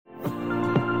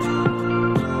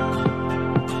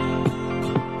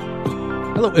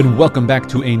Hello and welcome back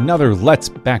to another Let's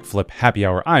Backflip Happy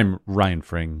Hour. I'm Ryan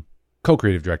Fring,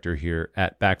 co-creative director here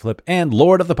at Backflip and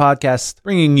Lord of the Podcast,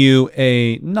 bringing you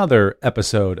another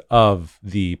episode of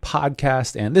the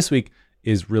podcast. And this week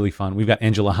is really fun. We've got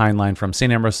Angela Hineline from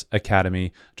St. Ambrose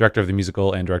Academy, director of the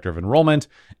musical and director of enrollment.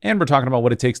 And we're talking about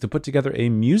what it takes to put together a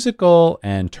musical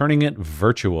and turning it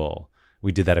virtual.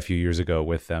 We did that a few years ago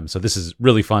with them. So this is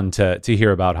really fun to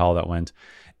hear about how that went.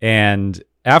 And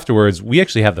afterwards, we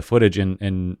actually have the footage,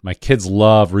 and my kids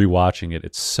love rewatching it.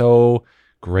 It's so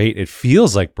great. It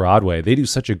feels like Broadway. They do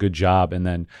such a good job. And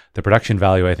then the production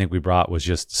value I think we brought was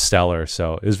just stellar.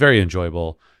 So it was very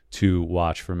enjoyable to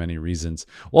watch for many reasons.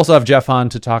 We'll also have Jeff on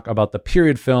to talk about the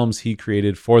period films he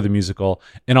created for the musical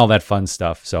and all that fun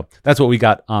stuff. So that's what we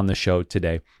got on the show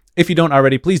today. If you don't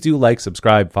already, please do like,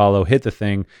 subscribe, follow, hit the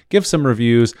thing, give some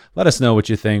reviews, let us know what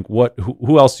you think,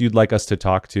 who else you'd like us to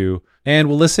talk to, and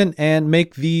we'll listen and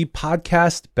make the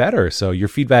podcast better. So your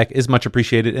feedback is much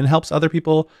appreciated and helps other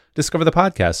people discover the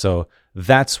podcast. So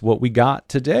that's what we got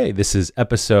today. This is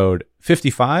episode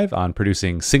 55 on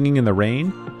producing Singing in the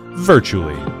Rain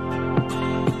virtually.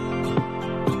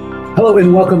 Hello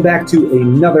and welcome back to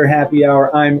another happy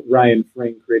hour. I'm Ryan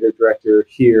Fring, creative director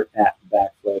here at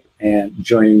Backflip, and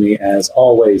joining me as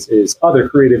always is other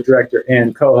creative director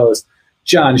and co-host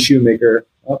John Shoemaker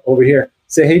over here.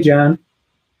 Say hey, John.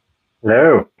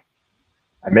 Hello.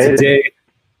 I made it.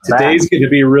 Today's going to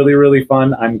be really, really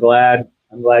fun. I'm glad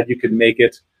you could make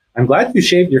it. I'm glad you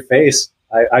shaved your face.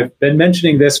 I've been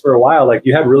mentioning this for a while. Like,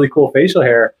 you have really cool facial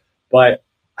hair, but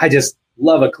I just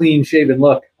love a clean shaven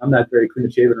look. I'm not very clean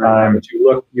shaven right now, but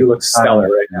you look stellar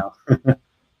right now.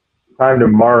 Time to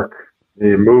mark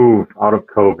the move out of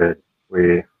COVID.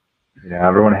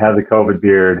 Everyone had the COVID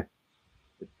beard.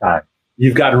 It's time.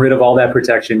 You've gotten rid of all that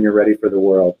protection. You're ready for the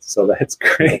world. So that's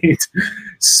great.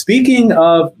 Speaking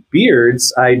of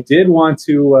beards, I did want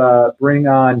to bring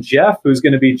on Jeff, who's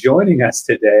going to be joining us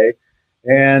today.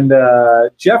 And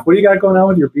Jeff, what do you got going on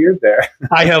with your beard there?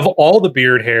 I have all the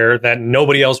beard hair that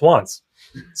nobody else wants.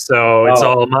 So it's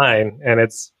all mine, and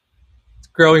it's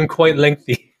growing quite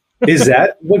lengthy. Is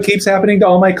that what keeps happening to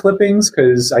all my clippings?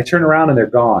 Because I turn around and they're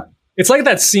gone. It's like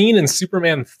that scene in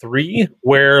Superman 3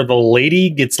 where the lady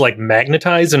gets like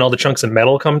magnetized and all the chunks of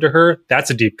metal come to her. That's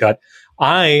a deep cut.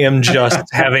 I am just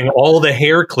having all the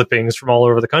hair clippings from all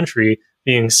over the country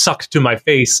being sucked to my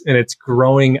face, and it's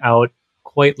growing out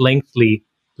quite lengthily.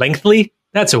 Lengthily?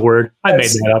 That's a word. I made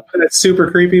that up. That's super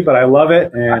creepy, but I love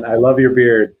it, and I love your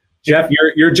beard. Jeff,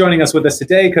 you're joining us with us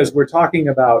today because we're talking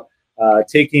about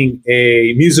taking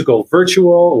a musical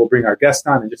virtual. We'll bring our guest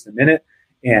on in just a minute.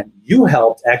 And you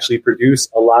helped actually produce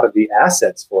a lot of the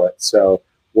assets for it. So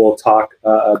we'll talk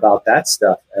about that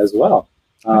stuff as well.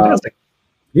 Fantastic.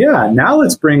 Now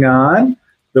let's bring on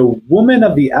the woman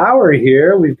of the hour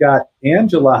here. We've got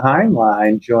Angela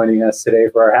Hineline joining us today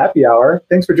for our happy hour.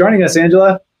 Thanks for joining us,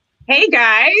 Angela. Hey,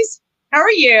 guys. How are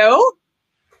you?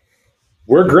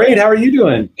 We're great. How are you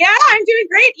doing? Yeah, I'm doing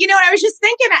great. I was just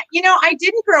thinking, I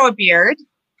didn't grow a beard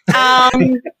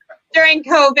during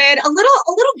COVID. A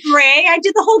little gray. I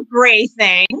did the whole gray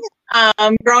thing,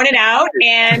 growing it out.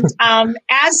 And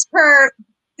as per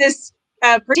this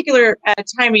particular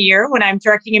time of year when I'm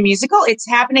directing a musical, it's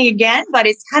happening again. But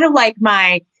it's kind of like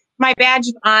my badge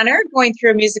of honor going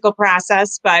through a musical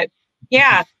process. But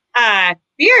yeah,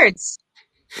 beards,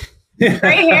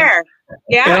 gray hair.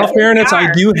 Yeah. In all fairness,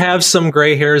 I do have some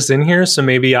gray hairs in here, so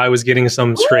maybe I was getting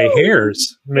some stray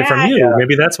hairs from you. Yeah.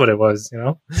 Maybe that's what it was,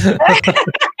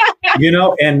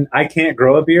 And I can't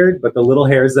grow a beard, but the little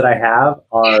hairs that I have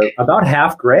are about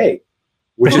half gray,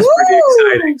 which is pretty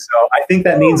exciting. So I think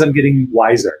that means I'm getting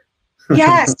wiser.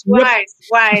 Yes,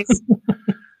 wise.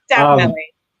 Definitely.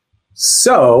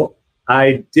 So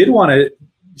I did want to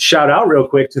shout out real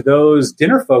quick to those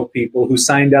dinner folk people who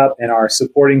signed up and are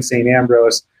supporting St.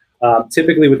 Ambrose.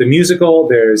 Typically with the musical,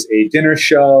 there's a dinner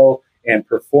show and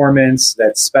performance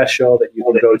that's special that you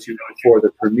can go to before the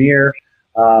premiere.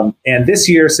 And this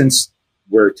year, since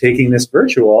we're taking this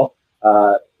virtual,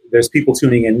 there's people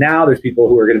tuning in now. There's people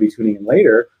who are going to be tuning in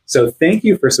later. So thank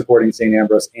you for supporting St.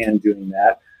 Ambrose and doing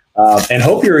that. And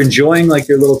hope you're enjoying like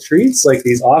your little treats, like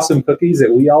these awesome cookies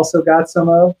that we also got some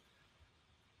of.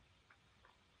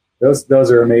 Those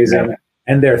are amazing. Yeah.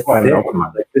 And they're thick.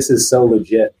 Like, this is so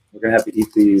legit. We're going to have to eat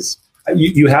these.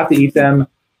 You have to eat them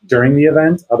during the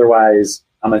event. Otherwise,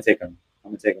 I'm going to take them.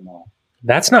 I'm going to take them all.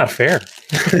 That's not fair.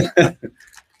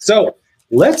 So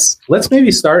let's maybe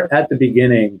start at the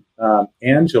beginning.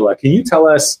 Angela, can you tell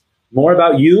us more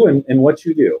about you and what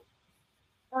you do?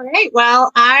 All right.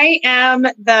 Well, I am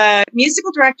the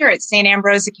musical director at St.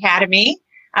 Ambrose Academy.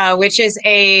 which is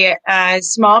a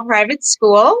small private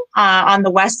school on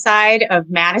the west side of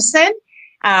Madison.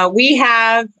 We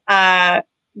have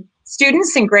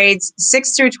students in grades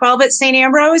 6 through 12 at St.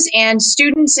 Ambrose, and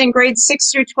students in grades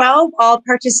 6 through 12 all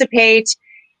participate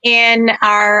in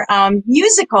our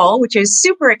musical, which is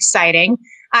super exciting.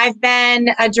 I've been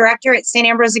a director at St.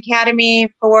 Ambrose Academy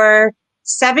for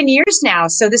 7 years now.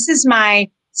 So this is my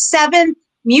 7th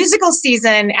musical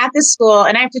season at the school.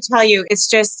 And I have to tell you, it's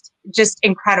just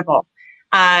incredible.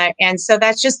 And so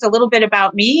that's just a little bit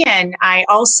about me. And I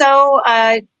also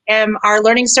am our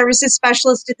learning services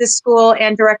specialist at this school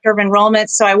and director of enrollment.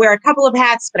 So I wear a couple of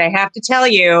hats, but I have to tell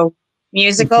you,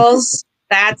 musicals,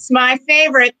 that's my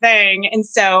favorite thing. And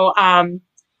so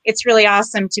it's really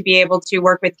awesome to be able to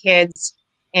work with kids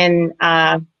and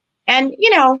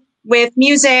with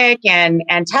music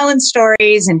and telling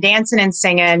stories and dancing and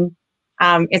singing.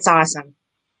 It's awesome.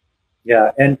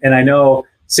 Yeah. And I know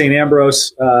St.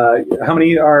 Ambrose, how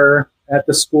many are at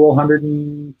the school?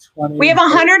 120? We have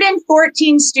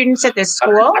 114 students at this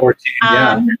school. 114,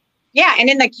 yeah. Yeah. And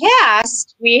in the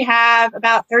cast, we have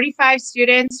about 35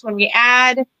 students. When we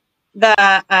add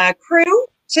the crew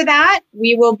to that,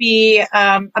 we will be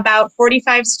about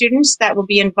 45 students that will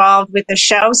be involved with the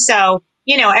show. So,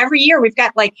 every year we've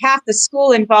got like half the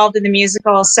school involved in the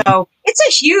musical. So it's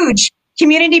a huge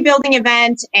community building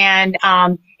event. And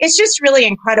it's just really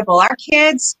incredible. Our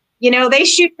kids, they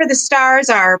shoot for the stars,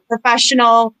 our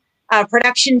professional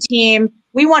production team.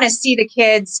 We want to see the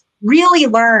kids really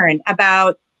learn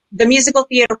about the musical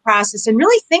theater process and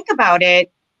really think about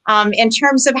it in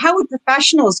terms of how would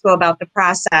professionals go about the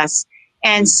process.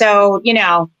 And so,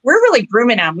 we're really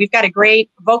grooming them. We've got a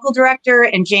great vocal director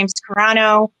in James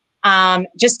Carano,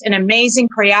 just an amazing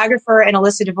choreographer in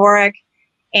Alyssa Dvorak.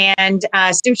 And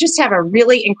so we just have a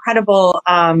really incredible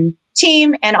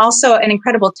team and also an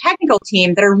incredible technical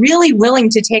team that are really willing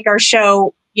to take our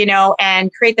show,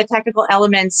 and create the technical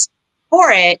elements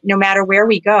for it no matter where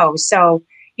we go. So,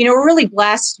 we're really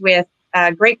blessed with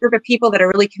a great group of people that are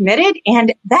really committed.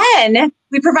 And then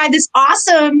we provide this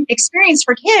awesome experience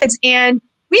for kids. And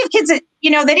we have kids that,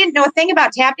 they didn't know a thing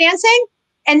about tap dancing.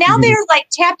 And now they're like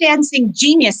tap dancing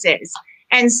geniuses.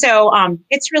 And so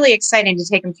it's really exciting to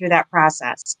take them through that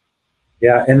process.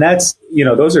 Yeah. And that's,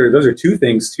 those are two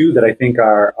things too that I think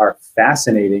are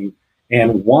fascinating.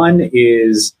 And one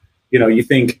is,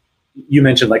 you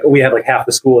mentioned like, we have like half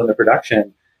the school in the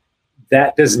production.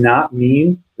 That does not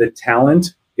mean the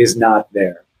talent is not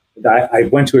there. I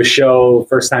went to a show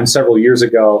first time several years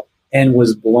ago and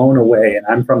was blown away. And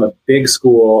I'm from a big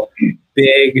school,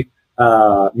 big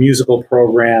musical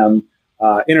program,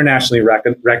 internationally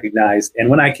recognized. And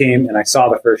when I came and I saw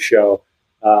the first show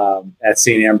at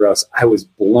St. Ambrose, I was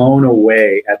blown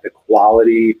away at the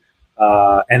quality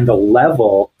and the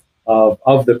level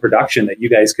of the production that you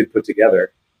guys could put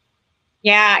together.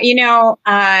 Yeah,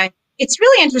 it's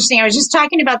really interesting. I was just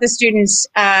talking about the students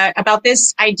about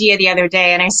this idea the other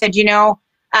day, and I said,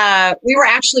 we were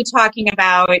actually talking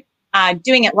about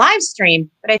doing it live stream,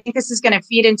 but I think this is going to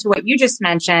feed into what you just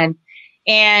mentioned.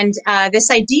 And this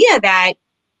idea that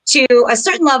to a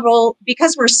certain level,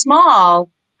 because we're small,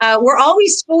 we're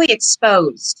always fully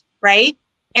exposed, right?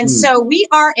 And so we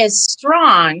are as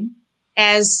strong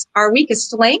as our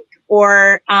weakest link,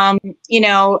 or,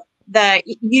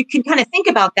 you can kind of think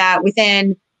about that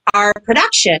within our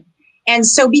production. And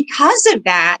so because of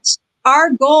that, our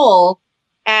goal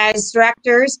as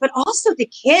directors, but also the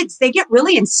kids, they get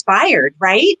really inspired,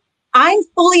 right? I'm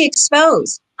fully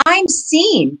exposed. I'm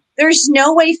seen. There's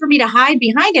no way for me to hide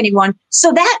behind anyone.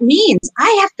 So that means I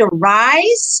have to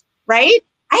rise, right?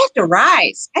 I have to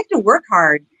rise. I have to work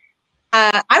hard.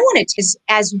 I want it to,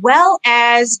 as well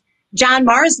as John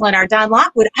Marsland, our Don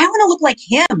Lockwood, I want to look like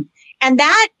him. And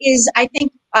that is, I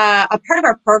think, a part of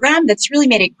our program that's really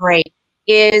made it great,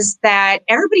 is that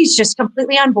everybody's just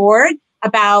completely on board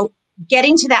about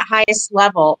getting to that highest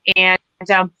level. And,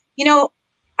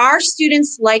 our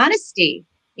students like honesty,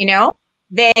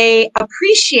 they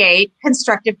appreciate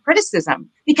constructive criticism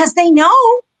because they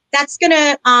know that's going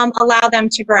to allow them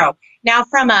to grow. Now,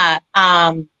 from a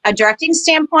directing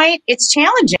standpoint, it's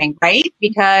challenging, right?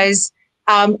 Because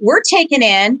we're taking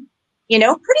in,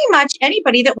 pretty much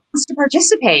anybody that wants to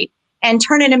participate and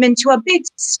turning them into a big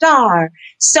star.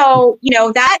 So,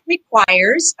 that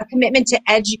requires a commitment to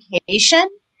education,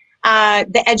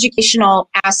 the educational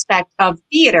aspect of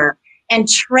theater, and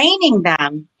training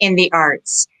them in the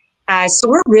arts. So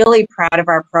we're really proud of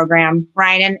our program,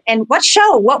 Ryan. And what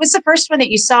was the first one that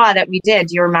you saw that we did?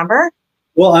 Do you remember?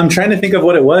 Well, I'm trying to think of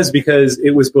what it was because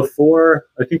it was before,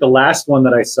 I think the last one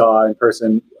that I saw in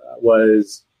person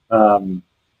was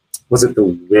it The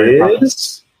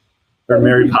Wiz? or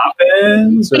Mary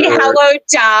Poppins? Or Hello,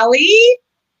 Dolly.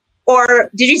 Or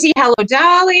did you see Hello,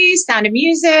 Dolly? Sound of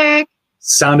Music?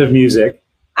 Sound of Music.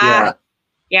 Yeah.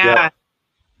 Yep.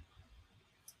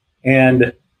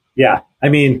 And yeah, I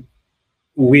mean,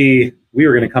 we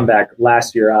were going to come back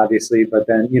last year, obviously, but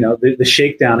then, the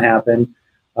shakedown happened.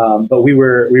 But we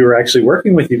were actually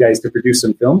working with you guys to produce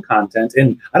some film content.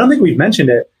 And I don't think we've mentioned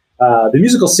it. The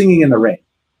musical Singing in the Rain.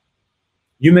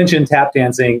 You mentioned tap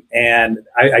dancing, and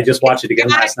I just watched it again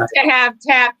last night. To have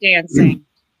tap dancing.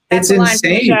 It's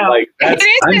insane. Like, it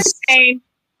is insane.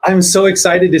 I'm so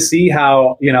excited to see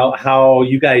how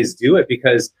you guys do it,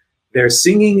 because they're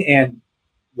singing and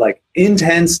like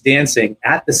intense dancing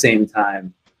at the same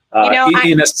time,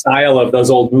 in a style of those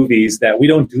old movies that we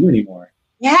don't do anymore.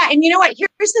 Yeah, and you know what?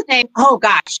 Here's the thing. Oh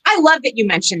gosh, I love that you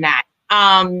mentioned that,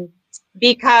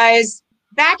 because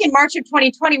back in March of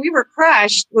 2020, we were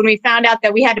crushed when we found out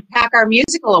that we had to pack our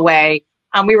musical away.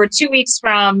 We were 2 weeks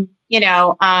from hitting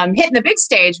the big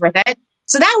stage with it.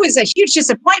 So that was a huge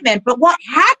disappointment. But what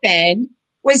happened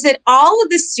was that all of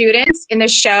the students in the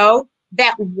show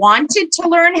that wanted to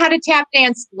learn how to tap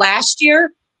dance last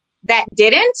year that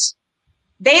didn't,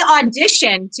 they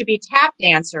auditioned to be tap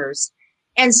dancers.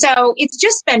 And so it's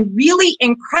just been really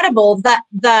incredible that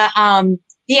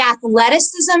the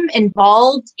athleticism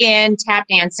involved in tap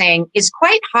dancing is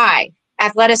quite high.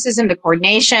 Athleticism, the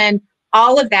coordination,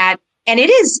 all of that. And it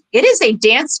is a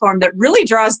dance form that really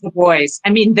draws the boys. I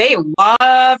mean, they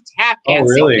love tap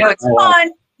dancing. Oh, really? It's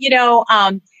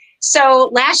fun, So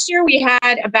last year we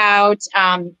had about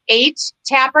 8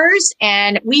 tappers,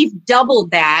 and we've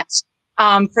doubled that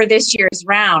for this year's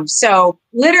round. So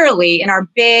literally in our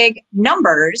big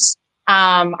numbers,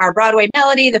 our Broadway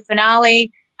Melody, the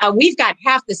finale, we've got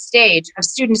half the stage of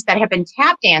students that have been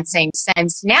tap dancing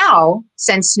since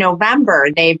November.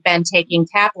 They've been taking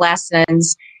tap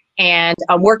lessons and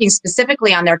working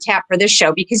specifically on their tap for this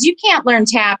show, because you can't learn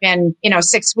tap in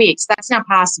 6 weeks. That's not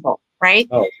possible, right?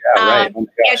 Oh, yeah, right. Oh,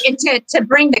 and to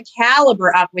bring the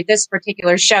caliber up with this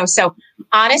particular show. So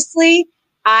honestly,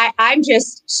 I'm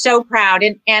just so proud.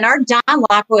 And our Don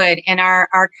Lockwood and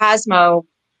our Cosmo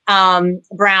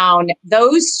Brown,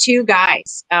 those two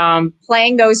guys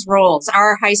playing those roles,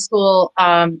 our high school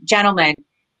gentlemen,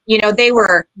 they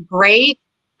were great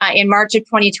in March of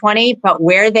 2020, but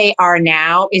where they are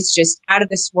now is just out of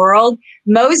this world.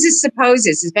 Moses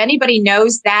Supposes, if anybody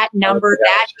knows that number,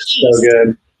 that piece.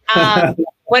 So good.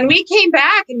 When we came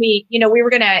back and we were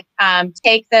going to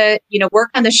take work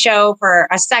on the show for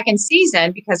a second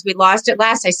season because we lost it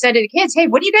last, I said to the kids, hey,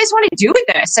 what do you guys want to do with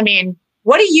this? I mean,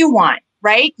 what do you want?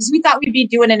 Right? Because we thought we'd be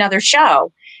doing another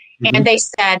show. Mm-hmm. And they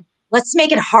said, let's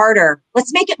make it harder.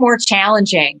 Let's make it more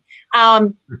challenging.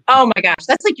 Oh my gosh,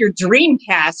 that's like your dream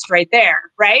cast right there,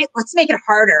 right? Let's make it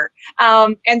harder.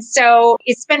 And so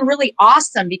it's been really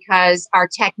awesome because our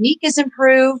technique is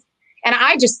improved. And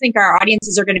I just think our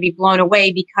audiences are going to be blown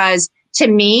away because to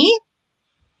me,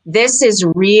 this is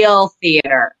real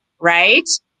theater, right?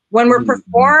 When we're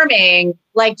performing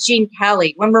like Gene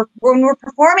Kelly, when we're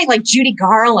performing like Judy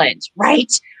Garland,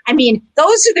 right? I mean,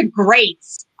 those are the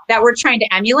greats that we're trying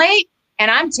to emulate. And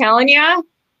I'm telling you,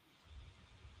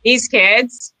 these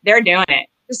kids, they're doing it.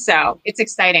 So it's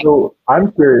exciting. So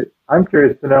I'm curious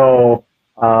to know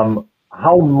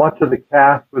how much of the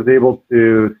cast was able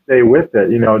to stay with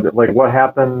it. Like what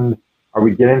happened? Are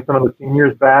we getting some of the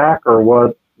seniors back, or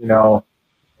what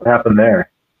happened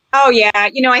there? Oh yeah.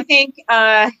 I think,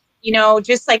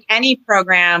 just like any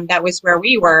program that was where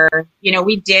we were,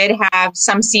 we did have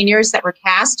some seniors that were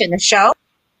cast in the show.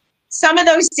 Some of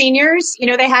those seniors,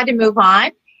 they had to move on,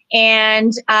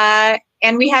 and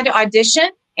we had to audition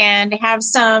and have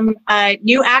some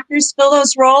new actors fill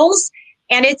those roles.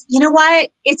 And it's,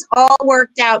 it's all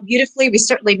worked out beautifully. We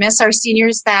certainly miss our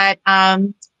seniors that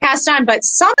passed on, but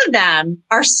some of them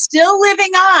are still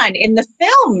living on in the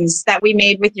films that we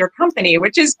made with your company,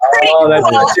 which is pretty cool.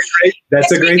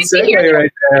 That's a great segue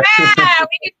right there. Yeah,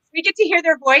 we get to hear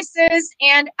their voices.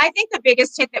 And I think the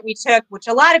biggest hit that we took, which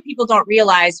a lot of people don't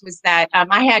realize, was that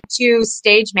I had 2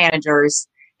 stage managers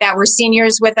that were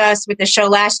seniors with us with the show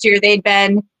last year. They'd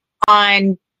been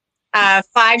on 5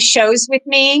 shows with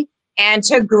me. And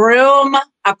to groom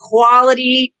a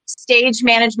quality stage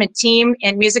management team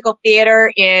in musical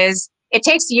theater it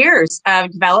takes years of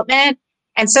development.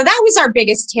 And so that was our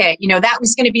biggest hit. That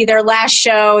was going to be their last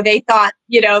show. They thought,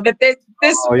 that that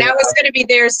was going to be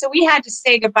theirs. So we had to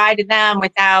say goodbye to them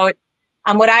without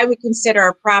what I would consider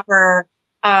a proper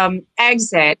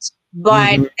exit.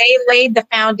 But they laid the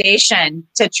foundation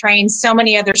to train so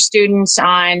many other students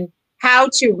on how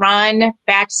to run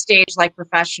backstage like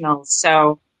professionals.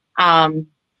 So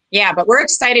Yeah, but we're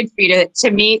excited for you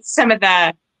to meet some of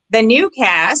the new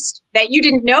cast that you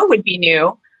didn't know would be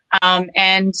new,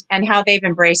 and how they've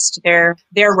embraced their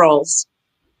roles.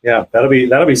 Yeah, that'll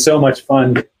be so much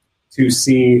fun to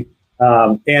see.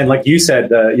 And like you said,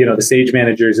 the stage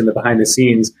managers and the behind the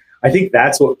scenes. I think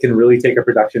that's what can really take a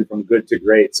production from good to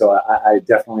great. So I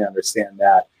definitely understand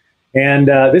that. And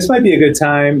this might be a good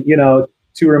time,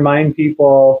 to remind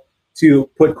people to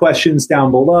put questions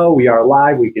down below. We are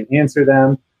live; we can answer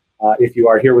them if you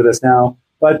are here with us now.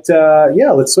 But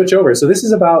let's switch over. So this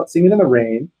is about Singing in the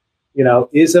Rain.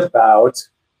 Is about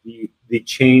the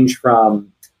change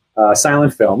from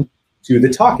silent film to the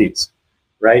talkies,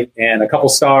 right? And a couple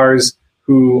stars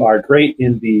who are great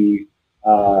in the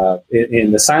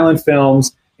silent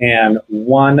films, and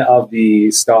one of the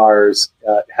stars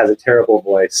has a terrible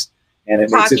voice, and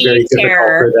it makes it very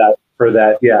difficult for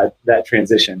that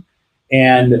transition.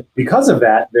 And because of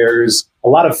that, there's a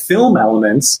lot of film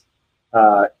elements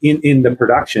in the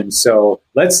production. So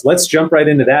let's jump right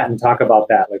into that and talk about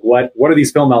that. Like, what are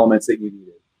these film elements that you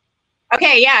needed?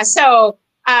 Okay, yeah. So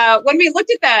when we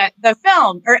looked at the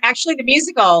film, or actually the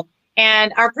musical,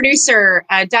 and our producer,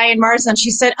 Diane Marsland,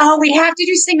 she said, "Oh, we have to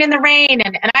do Singing in the Rain."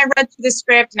 And I read through the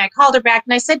script, and I called her back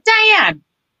and I said, "Diane,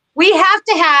 we have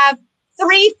to have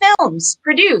 3 films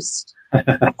produced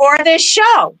for this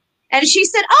show." And she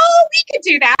said, "Oh, we could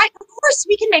do that. Of course,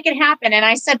 we can make it happen." And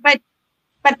I said, but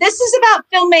this is about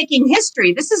filmmaking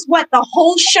history. This is what the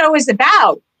whole show is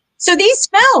about. So these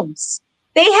films,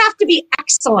 they have to be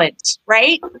excellent,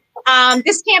 right?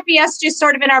 This can't be us just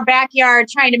sort of in our backyard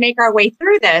trying to make our way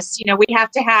through this. We have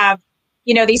to have,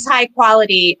 these high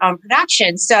quality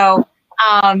productions. So,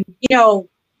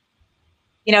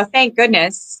 thank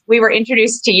goodness we were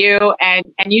introduced to you and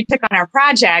you took on our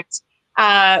project.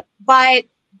 But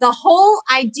the whole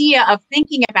idea of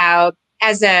thinking about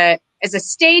as a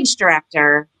stage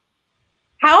director,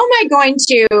 how am I going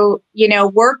to,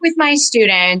 work with my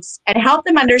students and help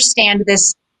them understand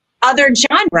this other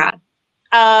genre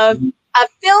of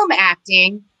film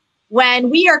acting when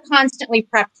we are constantly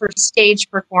prepped for stage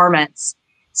performance?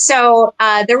 So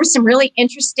there was some really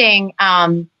interesting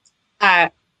kind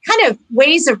of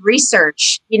ways of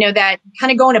research, that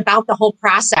kind of going about the whole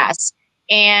process,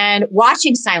 and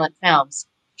watching silent films,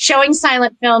 showing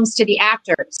silent films to the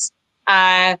actors,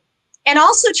 and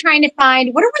also trying to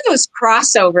find what are those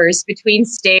crossovers between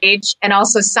stage and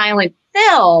also silent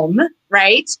film,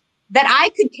 right? That I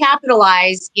could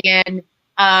capitalize in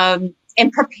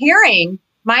preparing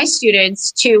my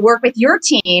students to work with your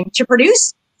team to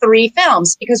produce 3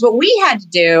 films. Because what we had to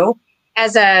do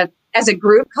as a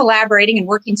group collaborating and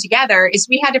working together is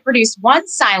we had to produce 1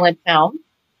 silent film.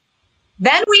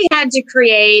 Then we had to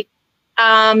create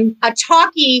a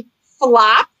talkie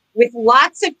flop with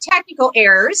lots of technical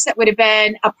errors that would have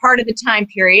been a part of the time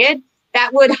period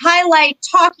that would highlight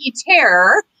talkie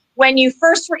terror when you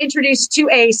first were introduced to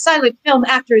a silent film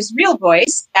actor's real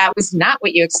voice. That was not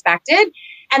what you expected.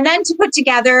 And then to put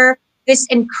together this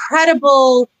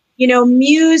incredible,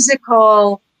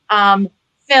 musical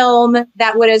film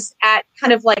that was at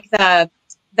kind of like the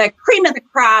cream of the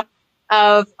crop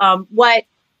of what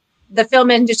the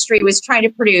film industry was trying to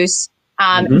produce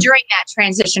during that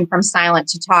transition from silent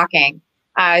to talking.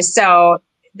 So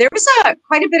there was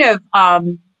quite a bit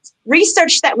of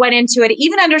research that went into it,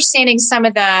 even understanding some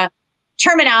of the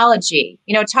terminology,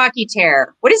 talkie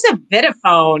terror. What is a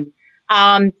vitaphone?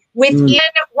 Within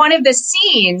one of the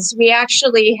scenes, we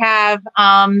actually have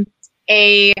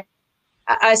a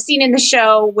scene in the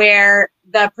show where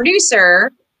the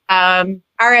producer,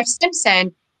 R.F.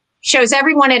 Simpson, shows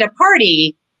everyone at a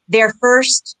party their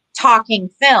first talking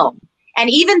film. And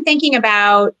even thinking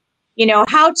about,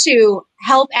 how to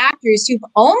help actors who've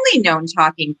only known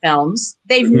talking films,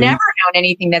 they've never known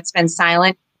anything that's been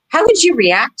silent. How would you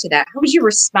react to that? How would you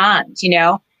respond,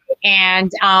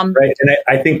 And right. And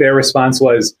I think their response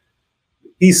was,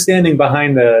 he's standing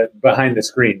behind the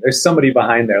screen. There's somebody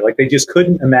behind there. Like, they just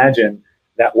couldn't imagine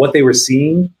that what they were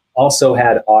seeing also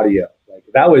had audio. Like,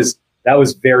 that was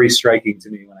very striking to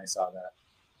me when I saw that.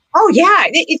 Oh, yeah,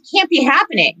 it can't be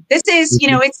happening. This is,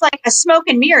 it's like a smoke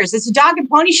and mirrors. It's a dog and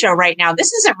pony show right now.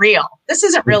 This isn't real. This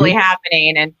isn't really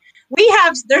happening. And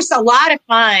there's a lot of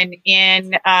fun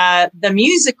in the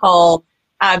musical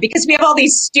because we have all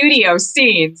these studio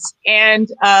scenes.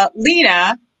 And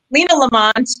Lena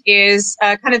Lamont is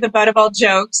kind of the butt of all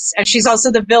jokes. And she's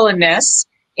also the villainess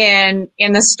in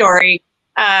the story.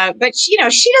 But she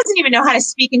doesn't even know how to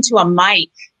speak into a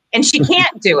mic, and she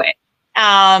can't do it.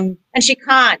 And she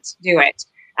can't do it.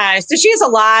 So she has a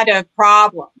lot of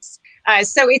problems.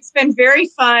 So it's been very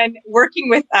fun working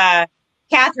with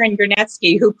Catherine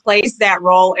Gurnetsky, who plays that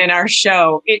role in our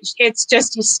show, it's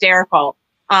just hysterical.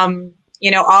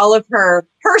 All of her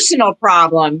personal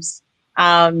problems,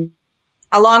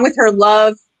 along with her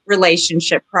love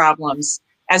relationship problems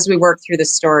as we work through the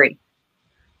story.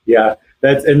 Yeah,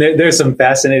 there's some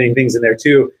fascinating things in there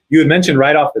too. You had mentioned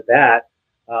right off the bat,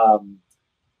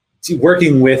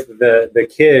 working with the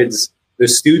kids, the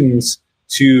students,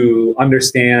 to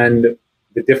understand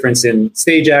the difference in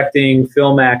stage acting,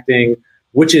 film acting,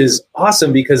 which is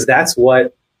awesome because that's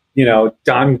what,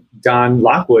 Don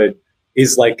Lockwood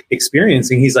is like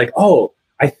experiencing. He's like, oh,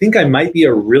 I think I might be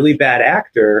a really bad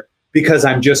actor because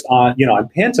I'm just I'm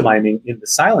pantomiming in the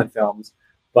silent films,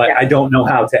 but I don't know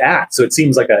how to act. So it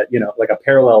seems like a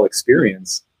parallel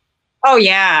experience. Oh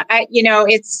yeah. I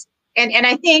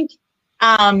think,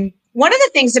 one of the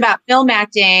things about film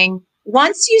acting,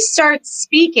 once you start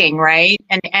speaking, right,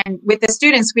 and with the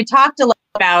students, we talked a lot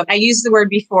about, I used the word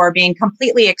before, being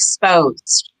completely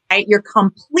exposed, right? You're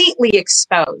completely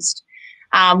exposed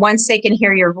once they can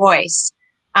hear your voice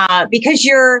because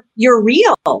you're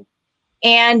real.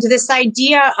 And this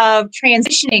idea of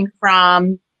transitioning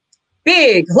from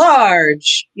big,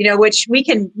 large, which we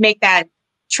can make that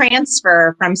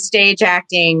transfer from stage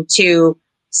acting to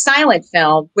silent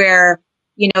film where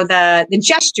the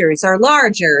gestures are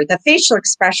larger, the facial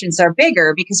expressions are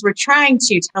bigger because we're trying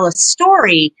to tell a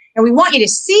story and we want you to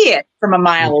see it from a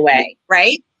mile away,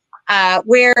 right?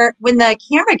 Where when the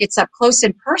camera gets up close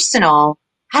and personal,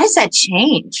 how does that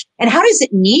change? And how does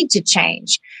it need to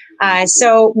change?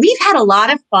 So we've had a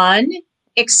lot of fun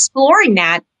exploring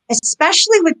that,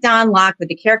 especially with Don Lockwood,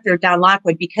 the character of Don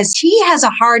Lockwood, because he has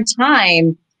a hard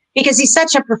time because he's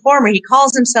such a performer. He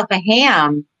calls himself a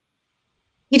ham.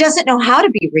 He doesn't know how to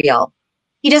be real.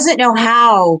 He doesn't know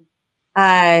how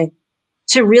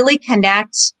to really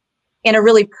connect in a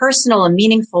really personal and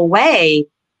meaningful way.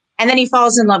 And then he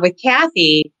falls in love with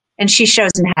Kathy, and she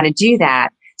shows him how to do that.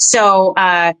 So,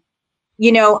 I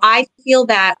feel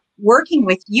that working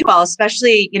with you all,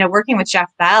 especially, working with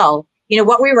Jeff Bell,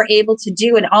 what we were able to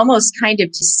do and almost kind of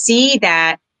to see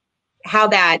that, how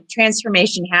that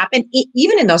transformation happened,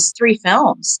 even in those 3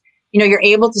 films, you're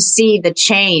able to see the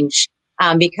change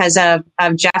because of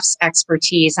Jeff's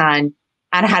expertise on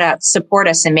how to support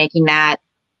us in making that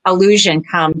illusion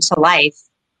come to life,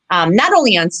 not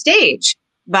only on stage,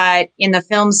 but in the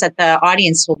films that the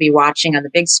audience will be watching on the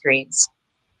big screens.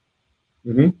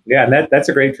 Mm-hmm. Yeah, and that's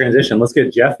a great transition. Let's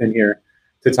get Jeff in here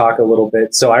to talk a little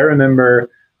bit. So I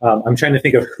remember, I'm trying to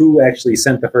think of who actually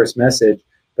sent the first message,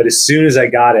 but as soon as I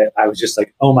got it, I was just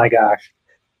like, oh my gosh,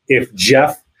 if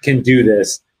Jeff can do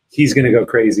this, he's going to go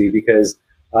crazy because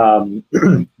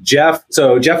Jeff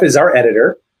is our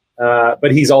editor,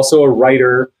 but he's also a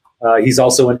writer. He's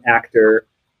also an actor,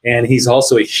 and he's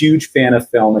also a huge fan of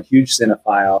film, a huge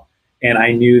cinephile. And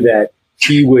I knew that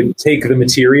he would take the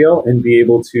material and be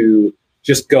able to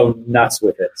just go nuts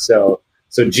with it. So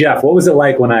Jeff, what was it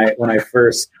like when I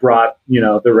first brought,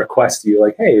 the request to you,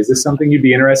 like, hey, is this something you'd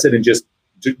be interested in just,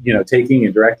 taking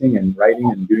and directing and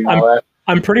writing and doing all that?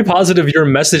 I'm pretty positive your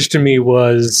message to me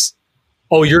was,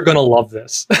 oh, you're going to love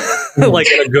this, like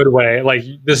in a good way. Like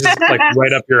this is like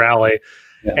right up your alley.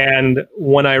 Yeah. And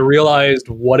when I realized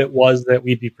what it was that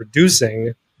we'd be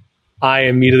producing, I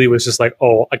immediately was just like,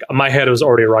 oh, like my head was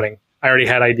already running. I already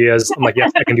had ideas. I'm like,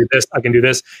 yes, I can do this. I can do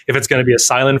this. If it's going to be a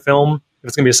silent film,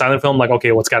 like,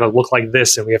 okay, well, it's got to look like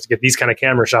this. And we have to get these kind of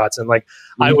camera shots. And like,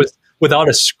 I was without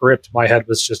a script, my head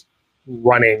was just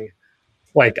running.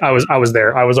 Like I was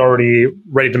there. I was already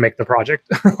ready to make the project.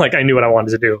 Like I knew what I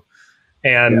wanted to do.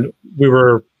 And we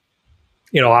were,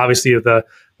 obviously the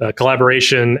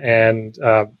collaboration and,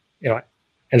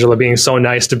 Angela being so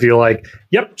nice to be like,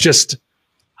 yep, just,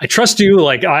 I trust you.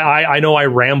 Like, I know I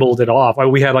rambled it off.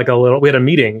 We had a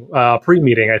meeting,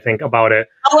 pre-meeting, I think, about it.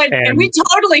 Oh, and we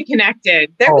totally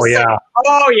connected. Oh yeah.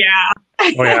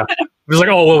 It was like,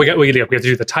 oh, well, we have to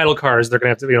do the title cards. They're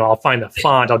going to have to, I'll find the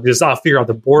font. I'll figure out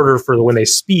the border for when they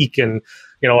speak. And,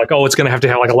 like, oh, it's going to have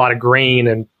like a lot of grain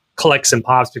and clicks and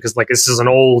pops because like, this is an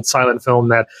old silent film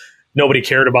that nobody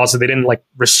cared about. So they didn't like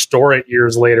restore it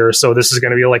years later. So this is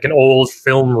going to be like an old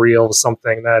film reel,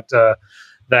 something that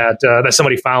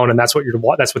somebody found. And that's what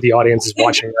the audience is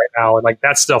watching right now. And like,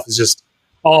 that stuff is just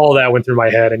all that went through my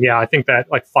head. And yeah, I think that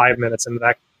like 5 minutes into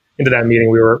that meeting,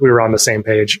 we were on the same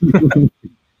page.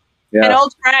 Yeah.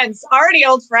 And already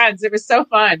old friends. It was so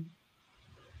fun.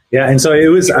 Yeah. And so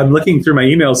I'm looking through my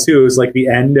emails too. It was like the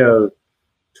end of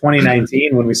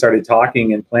 2019 when we started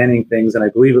talking and planning things. And I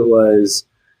believe it was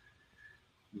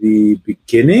the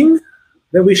beginning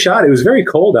that we shot. It was very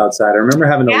cold outside. I remember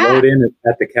having to load in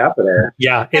at the Capitol.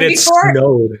 Yeah, and it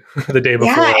snowed the day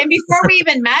before. Yeah, and before we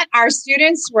even met, our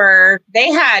students they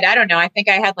had, I don't know, I think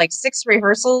I had like 6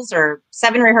 rehearsals or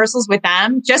 7 rehearsals with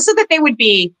them, just so that they would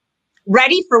be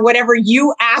ready for whatever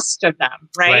you asked of them,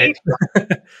 right?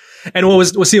 And what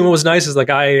was nice is like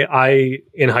I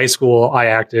in high school I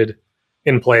acted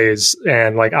in plays,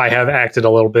 and like I have acted a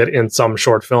little bit in some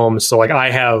short films, so like I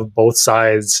have both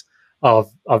sides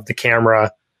of the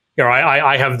camera. You know,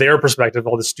 I have their perspective,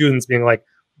 all the students being like,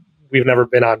 we've never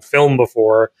been on film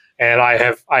before, and I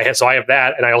have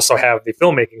that, and I also have the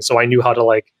filmmaking, so I knew how to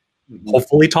like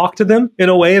hopefully talk to them in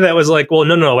a way that was like, well,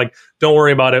 no, like don't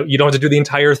worry about it, you don't have to do the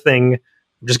entire thing,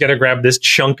 I'm just gonna grab this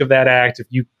chunk of that act. If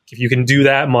you can do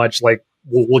that much, like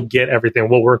we'll get everything,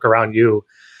 we'll work around you.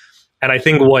 And I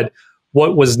think what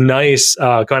was nice,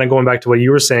 kind of going back to what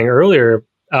you were saying earlier,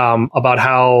 about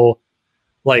how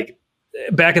like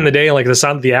back in the day, like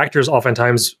the actors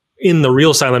oftentimes in the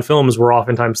real silent films were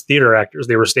oftentimes theater actors.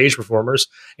 They were stage performers,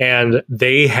 and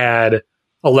they had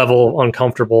a level of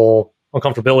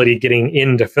uncomfortability getting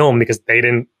into film because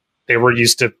they were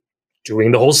used to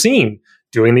doing the whole scene,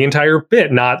 doing the entire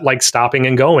bit, not like stopping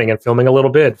and going and filming a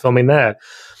little bit, filming that.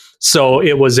 So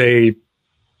it was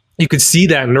you could see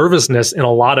that nervousness in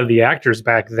a lot of the actors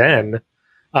back then,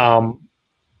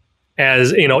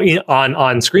 as you know,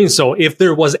 on screen. So if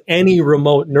there was any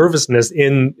remote nervousness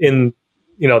in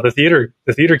you know the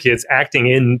theater kids acting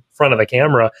in front of the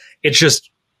camera, it just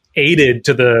aided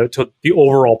to the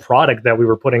overall product that we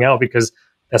were putting out, because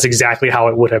that's exactly how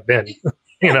it would have been.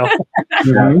 You know.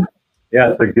 Mm-hmm.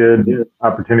 Yeah, it's a good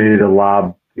opportunity to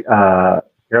lob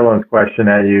Carolyn's question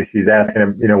at you. She's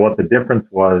asking, you know, what the difference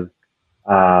was,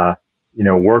 you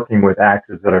know, working with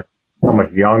actors that are so much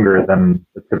younger than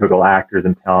the typical actors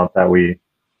and talent that we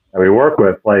work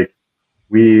with. Like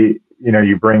you know,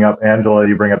 you bring up Angela,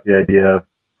 you bring up the idea of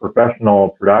professional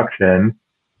production.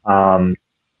 The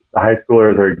high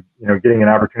schoolers are, you know, getting an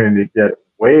opportunity to get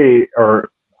or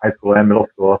high school and middle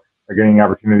school are getting an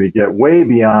opportunity to get way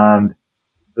beyond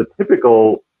the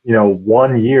typical, you know,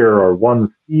 1 year or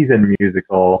 1 season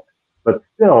musical, but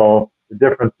still the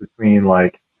difference between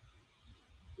like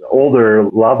the older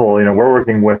level, you know, we're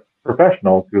working with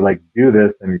professionals who like do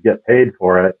this and get paid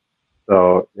for it.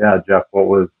 So yeah, Jeff, what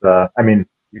was, I mean,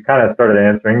 you kind of started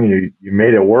answering, you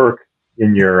made it work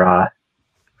in your,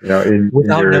 you know, in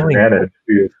your advantage.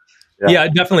 Yeah,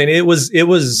 definitely. And it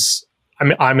was,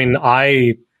 I mean,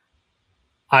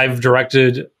 I've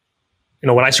directed, you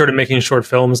know, when I started making short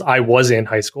films, I was in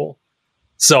high school.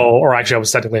 So, or actually I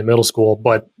was technically in middle school,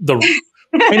 but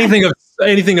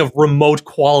anything of remote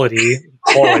quality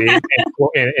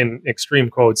in extreme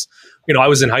quotes, you know, I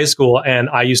was in high school and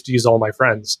I used to use all my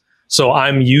friends. So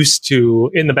I'm used to,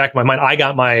 in the back of my mind, I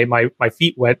got my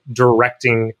feet wet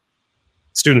directing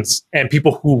students and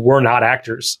people who were not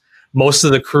actors. Most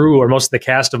of the crew or most of the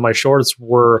cast of my shorts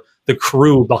were the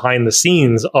crew behind the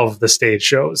scenes of the stage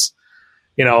shows.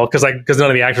 You know, because none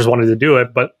of the actors wanted to do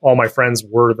it, but all my friends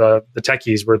were the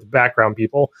techies, were the background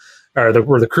people, or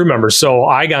were the crew members. So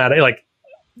I got like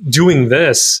doing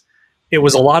this. It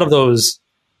was a lot of those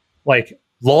like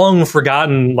long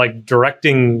forgotten like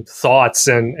directing thoughts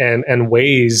and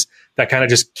ways that kind of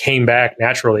just came back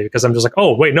naturally, because I'm just like,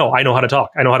 oh wait, no, I know how to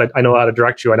talk. I know how to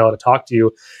direct you. I know how to talk to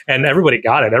you. And everybody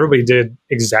got it. Everybody did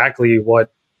exactly what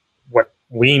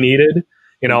we needed.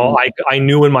 You know, I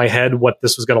knew in my head what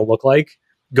this was going to look like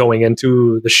going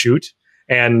into the shoot,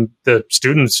 and the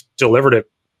students delivered it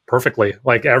perfectly.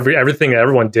 Like everything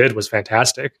everyone did was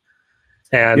fantastic.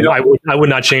 And you know, I would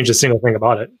not change a single thing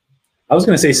about it. I was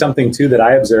going to say something too that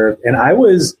I observed, and I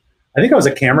think I was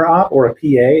a camera op or a PA.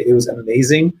 It was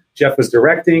amazing. Jeff was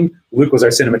directing, Luke was our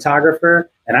cinematographer,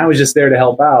 and I was just there to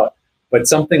help out. But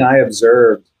something I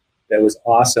observed that was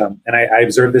awesome, and I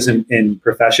observed this in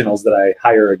professionals that I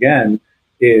hire again,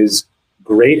 is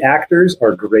great actors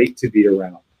are great to be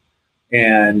around.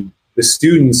 And the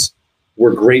students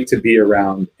were great to be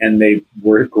around, and they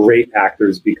were great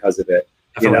actors because of it.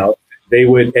 You know, they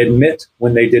would admit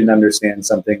when they didn't understand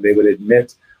something. They would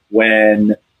admit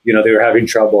when, you know, they were having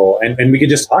trouble, and we could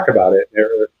just talk about it.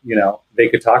 You know, they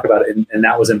could talk about it. And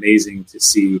that was amazing to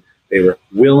see. They were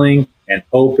willing and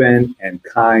open and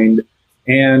kind.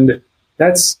 And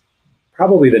that's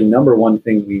probably the number one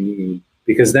thing we need,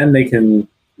 because then they can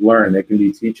learn, they can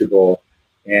be teachable.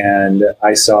 And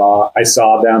I saw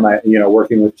them, you know,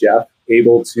 working with Jeff,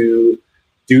 able to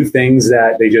do things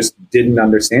that they just didn't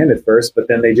understand at first, but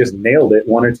then they just nailed it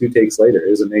 1 or 2 takes later. It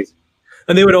was amazing.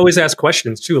 And they would always ask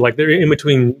questions too, like they're in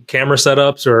between camera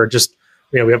setups or just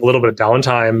we have a little bit of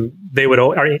downtime, they would,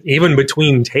 or even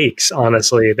between takes,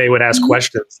 honestly, they would ask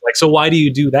questions like, so why do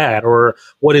you do that? Or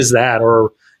what is that?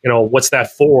 Or, what's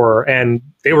that for? And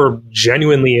they were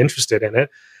genuinely interested in it.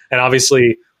 And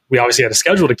obviously, we obviously had a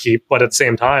schedule to keep, but at the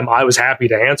same time, I was happy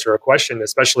to answer a question,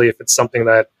 especially if it's something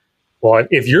that, well,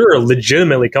 if you're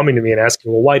legitimately coming to me and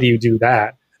asking, well, why do you do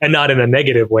that? And not in a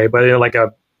negative way, but in like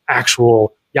a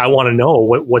actual, I want to know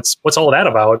what's all that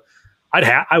about.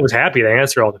 I was happy to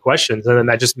answer all the questions. And then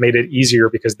that just made it easier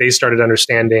because they started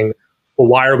understanding, well,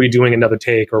 why are we doing another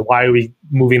take, or why are we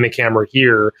moving the camera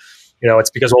here?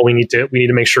 It's because, well, we need to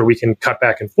make sure we can cut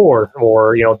back and forth,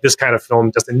 or, this kind of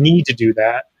film doesn't need to do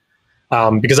that.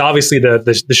 Because obviously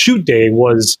the shoot day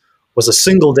was a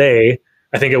single day.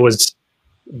 I think it was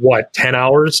 10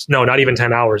 hours? No, not even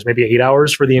 10 hours, maybe 8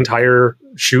 hours for the entire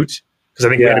shoot. Because I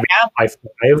think we had to be out by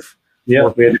 5. Yeah,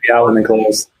 we had to be out when they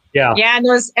closed. Yeah. Yeah.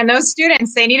 And those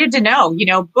students, they needed to know,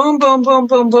 boom, boom, boom,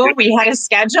 boom, boom. We had a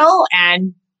schedule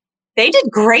and they did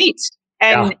great.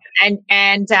 And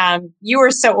you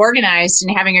were so organized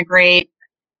and having a great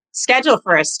schedule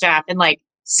for us, Jeff, and like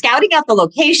scouting out the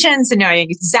locations and knowing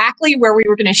exactly where we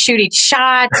were going to shoot each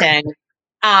shot and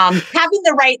having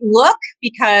the right look,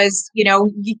 because,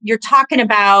 you're talking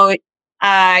about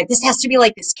this has to be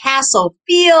like this castle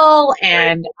feel.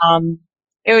 And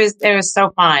it was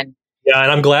so fun. Yeah,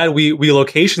 and I'm glad we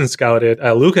location scouted.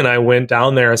 Luke and I went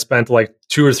down there and spent like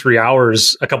 2 or 3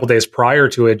 hours a couple days prior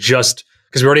to it, just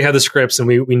because we already had the scripts and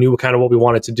we knew kind of what we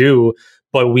wanted to do,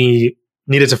 but we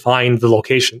needed to find the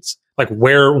locations. Like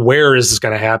where is this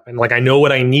going to happen? Like I know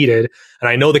what I needed, and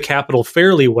I know the capital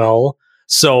fairly well,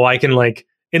 so I can like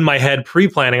in my head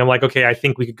pre-planning. I'm like, okay, I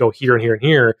think we could go here and here and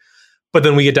here. But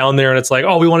then we get down there and it's like,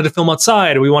 oh, we wanted to film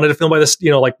outside. We wanted to film by this,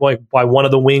 like by one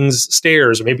of the wings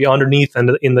stairs, or maybe underneath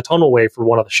and in the tunnelway for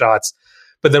one of the shots.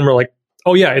 But then we're like,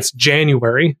 oh yeah, it's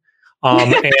January.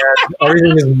 And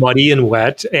everything is muddy and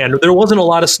wet. And there wasn't a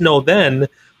lot of snow then,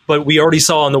 but we already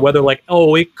saw on the weather, like,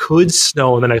 oh, it could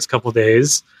snow in the next couple of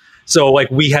days. So like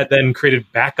we had then created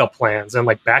backup plans and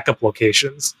like backup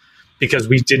locations, because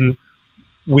we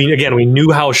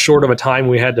knew how short of a time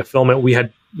we had to film it.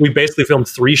 We basically filmed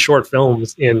 3 short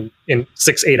films in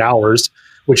 6-8 hours,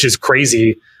 which is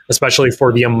crazy, especially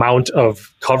for the amount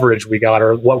of coverage we got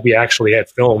or what we actually had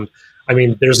filmed. I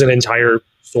mean, there's an entire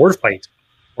sword fight,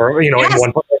 or in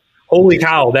one. Holy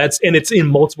cow! And it's in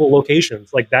multiple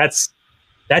locations. Like that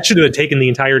should have taken the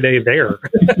entire day there.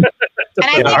 And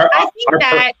I think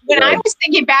that when I was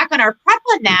thinking back on our prep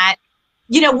on that,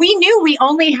 we knew we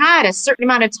only had a certain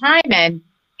amount of time,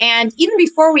 and even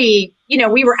before we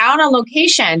were out on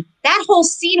location, that whole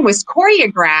scene was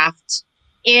choreographed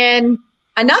in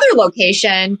another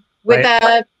location with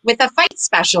a fight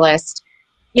specialist.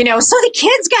 So the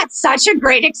kids got such a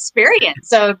great experience.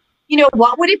 So,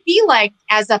 what would it be like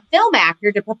as a film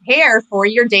actor to prepare for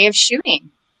your day of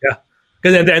shooting? Yeah.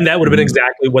 And that would have been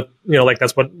exactly what,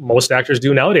 that's what most actors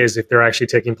do nowadays if they're actually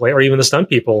taking play, or even the stunt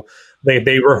people.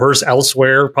 They rehearse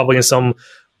elsewhere, probably in some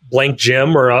blank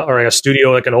gym or a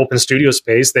studio, like an open studio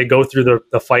space. They go through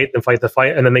the fight,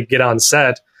 and then they get on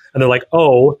set and they're like,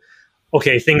 oh,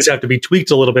 okay, things have to be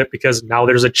tweaked a little bit because now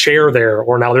there's a chair there,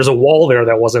 or now there's a wall there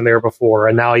that wasn't there before.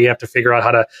 And now you have to figure out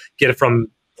how to get it from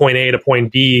point A to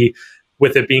point B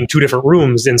with it being 2 different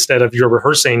rooms instead of your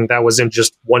rehearsing that was in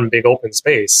just one big open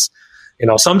space.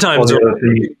 Sometimes, the other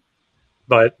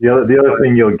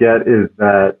thing you'll get is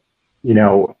that,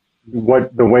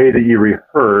 the way that you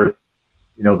rehearse,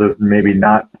 there's maybe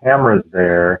not cameras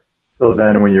there. So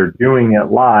then when you're doing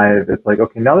it live, it's like,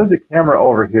 okay, now there's a camera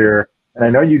over here, and I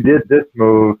know you did this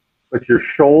move, but your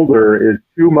shoulder is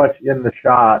too much in the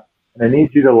shot, and I need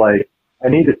you to I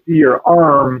need to see your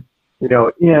arm,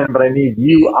 in, but I need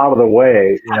you out of the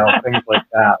way, things like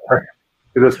that.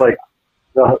 Because it's like,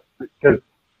 because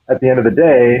at the end of the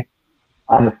day,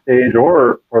 on the stage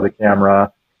or for the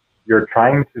camera, you're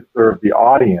trying to serve the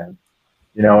audience,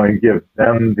 and give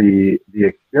them the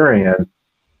experience.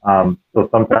 So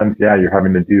sometimes, you're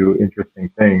having to do interesting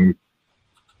things.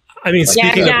 I mean,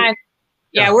 speaking of,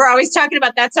 we're always talking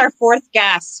about that's our 4th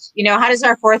guest. How does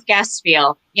our 4th guest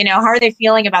feel? How are they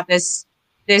feeling about this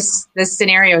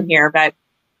scenario here? But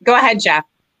go ahead, Jeff.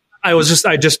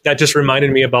 That just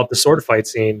reminded me about the sword fight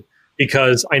scene,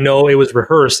 because I know it was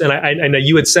rehearsed, and I know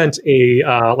you had sent a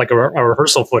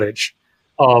rehearsal footage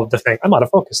of the thing. I'm out of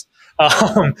focus.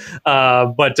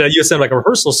 But you sent like a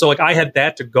rehearsal. So like I had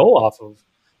that to go off of,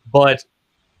 but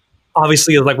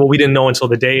obviously we didn't know until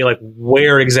the day,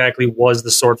 where exactly was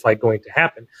the sword fight going to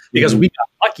happen, because we got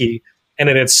lucky and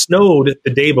it had snowed the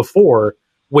day before,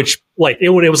 which it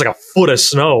was like a foot of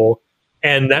snow.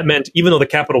 And that meant even though the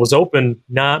Capitol was open,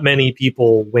 not many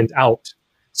people went out.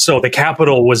 So the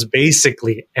Capitol was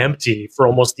basically empty for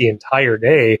almost the entire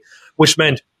day, which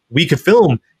meant we could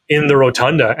film in the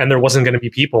rotunda and there wasn't going to be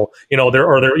people, there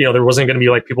wasn't going to be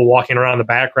like people walking around in the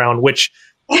background, which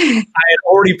I had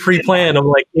already pre-planned. I'm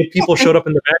like, if people showed up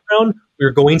in the background, we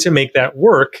were going to make that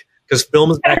work because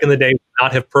films back in the day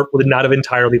would not have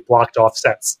entirely blocked off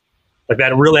sets. Like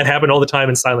that really happened all the time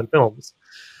in silent films.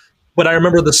 But I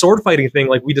remember the sword fighting thing,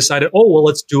 like we decided,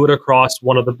 let's do it across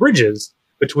one of the bridges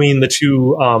between the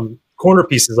two corner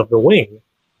pieces of the wing.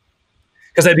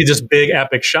 Because that'd be this big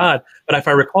epic shot. But if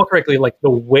I recall correctly, like the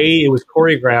way it was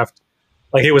choreographed,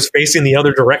 like it was facing the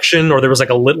other direction, or there was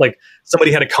like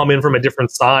somebody had to come in from a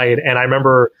different side. And I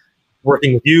remember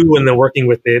working with you and then working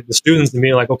with the students and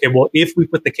being like, okay, well, if we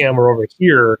put the camera over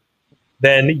here,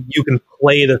 then you can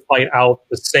play the fight out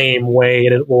the same way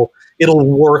and it'll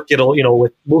work.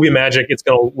 With movie magic, it's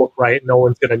going to look right. No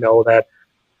one's going to know that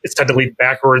it's technically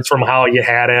backwards from how you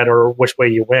had it or which way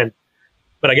you went.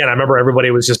 But again, I remember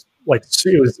everybody was just like,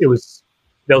 it was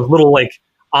those little like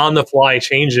on the fly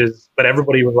changes, but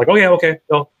everybody was like, oh yeah, okay.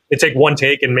 No, they take one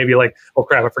take and maybe like, oh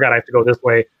crap, I forgot I have to go this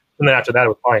way. And then after that, it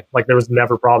was fine. Like there was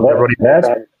never a problem. Everybody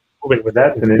moving with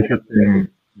that's an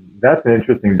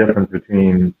interesting difference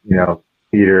between,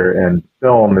 theater and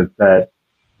film is that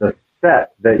the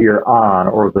set that you're on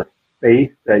or the space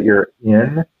that you're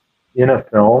in a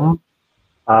film,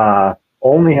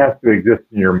 only has to exist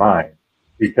in your mind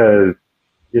because,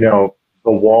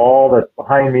 the wall that's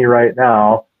behind me right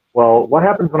now, well, what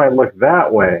happens when I look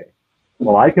that way?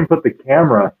 Well, I can put the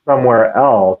camera somewhere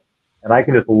else and I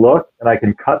can just look and I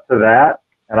can cut to that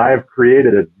and I have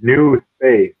created a new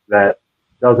space that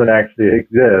doesn't actually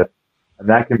exist. And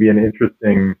that can be an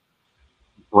interesting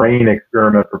brain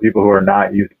experiment for people who are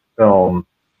not used to film.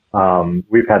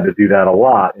 We've had to do that a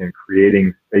lot in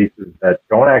creating spaces that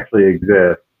don't actually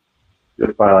exist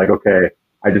just by like, okay,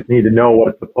 I just need to know what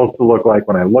it's supposed to look like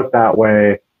when I look that way.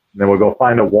 And then we'll go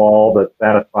find a wall that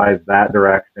satisfies that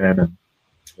direction. And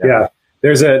yeah.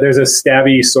 There's a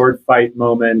stabby sword fight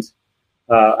moment,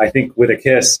 I think with a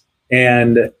kiss.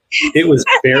 And it was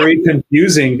very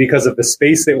confusing because of the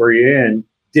space that we're in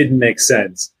didn't make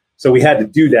sense. So we had to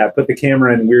do that, put the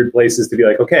camera in weird places to be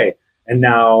like, okay, and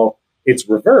now it's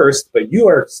reversed, but you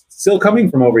are still coming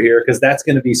from over here because that's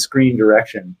going to be screen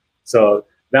direction. So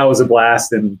that was a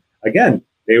blast. And again,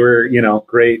 they were,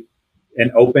 great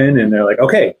and open. And they're like,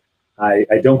 okay, I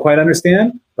don't quite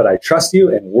understand, but I trust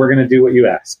you and we're going to do what you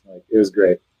ask. Like, it was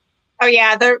great. Oh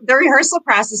yeah. The rehearsal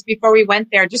process before we went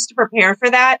there, just to prepare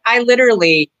for that,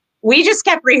 we just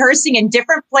kept rehearsing in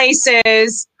different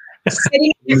places, sitting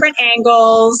at different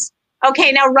angles.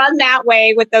 Okay, now run that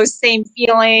way with those same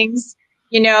feelings,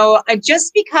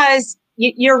 just because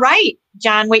you're right,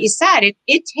 John, what you said,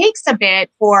 it takes a bit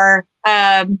for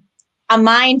a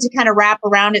mind to kind of wrap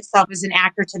around itself as an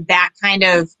actor to that kind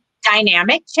of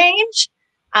dynamic change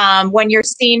when you're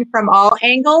seen from all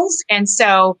angles. And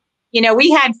so,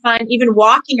 we had fun even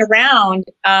walking around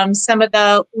some of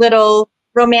the little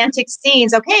romantic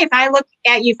scenes. Okay, if I look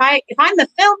at you, if I'm the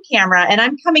film camera and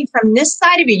I'm coming from this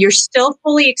side of you, you're still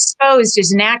fully exposed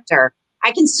as an actor.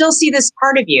 I can still see this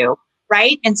part of you,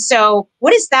 right? And so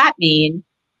what does that mean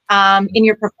in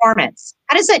your performance?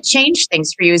 How does that change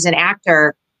things for you as an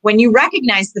actor when you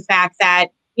recognize the fact that,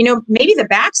 maybe the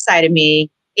backside of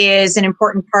me is an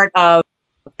important part of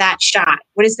that shot?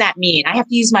 What does that mean? I have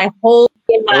to use my whole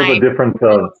There's a difference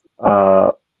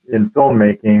of in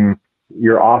filmmaking,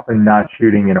 you're often not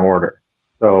shooting in order.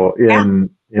 So in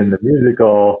the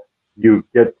musical, you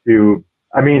get to,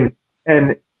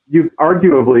 and you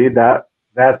arguably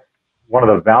that's one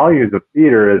of the values of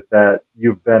theater is that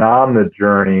you've been on the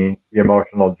journey, the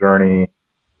emotional journey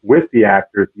with the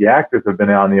actors. The actors have been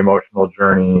on the emotional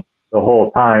journey the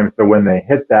whole time. So when they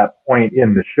hit that point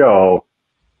in the show,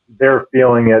 they're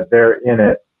feeling it, they're in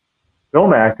it.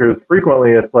 Film actors,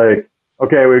 frequently it's like,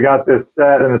 okay, we got this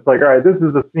set and it's like, all right, this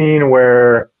is the scene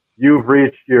where you've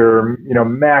reached your,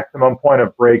 maximum point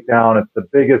of breakdown. It's the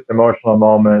biggest emotional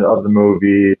moment of the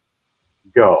movie.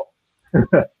 Go.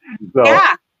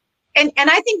 Yeah. And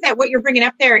I think that what you're bringing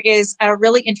up there is a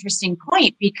really interesting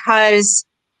point because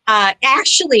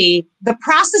actually the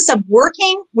process of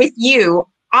working with you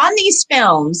on these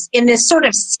films in this sort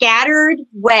of scattered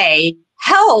way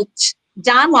helped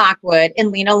Don Lockwood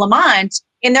and Lena Lamont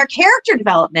in their character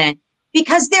development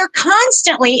because they're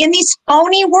constantly in these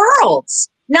phony worlds.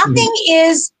 Nothing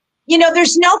is,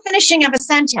 there's no finishing of a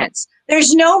sentence.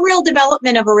 There's no real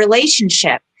development of a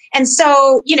relationship. And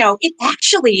so, it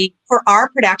actually, for our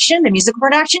production, the musical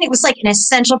production, it was like an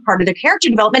essential part of the character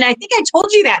development. I think I told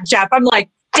you that, Jeff. I'm like,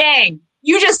 dang,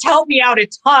 you just helped me out a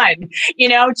ton.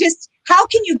 Just how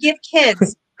can you give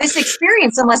kids this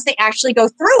experience unless they actually go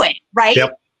through it, right?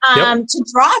 Yep. To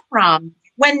draw from.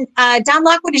 When Don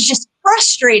Lockwood is just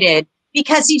frustrated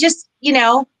because he just,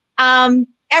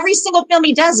 every single film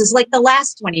he does is like the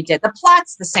last one he did. The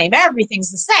plot's the same.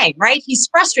 Everything's the same, right? He's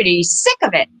frustrated. He's sick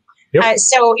of it. Yep.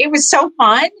 So it was so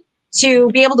fun to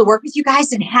be able to work with you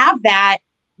guys and have that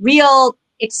real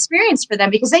experience for them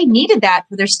because they needed that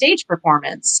for their stage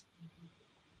performance.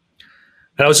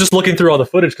 And I was just looking through all the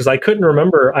footage because I couldn't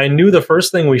remember. I knew the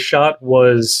first thing we shot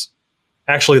was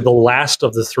actually the last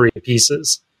of the 3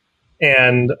 pieces.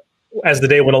 And as the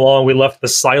day went along, we left the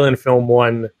silent film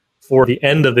one for the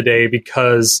end of the day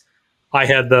because I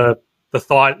had the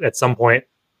thought at some point,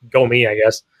 go me, I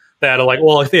guess, that like,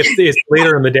 well, if it's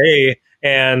later in the day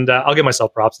and I'll give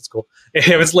myself props, it's cool. If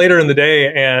it's later in the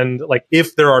day and like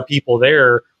if there are people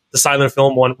there, the silent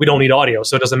film one, we don't need audio,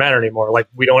 so it doesn't matter anymore. Like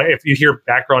we don't, if you hear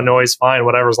background noise, fine,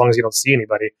 whatever, as long as you don't see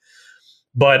anybody.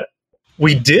 But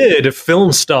we did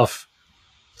film stuff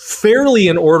fairly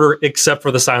in order, except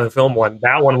for the silent film one.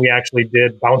 That one we actually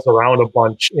did bounce around a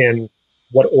bunch in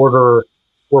what order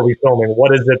were we filming?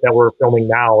 What is it that we're filming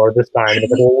now or this time? And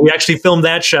it's like, well, we actually filmed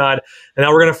that shot, and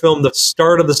now we're going to film the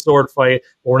start of the sword fight.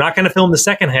 But we're not going to film the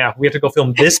second half. We have to go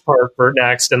film this part for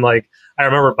next. And like, I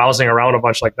remember bouncing around a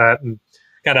bunch like that, and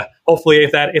kind of hopefully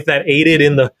if that aided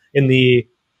in the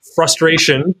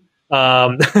frustration,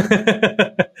 then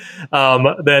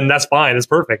that's fine. It's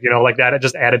perfect. Like that, it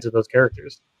just added to those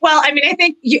characters. Well, I mean, I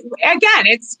think again,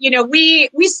 it's, we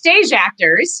stage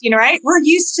actors, right? We're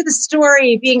used to the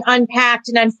story being unpacked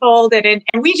and unfolded and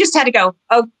we just had to go,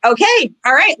 oh, okay.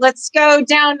 All right, let's go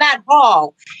down that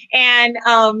hall. And,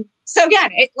 so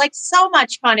again, it like so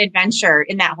much fun adventure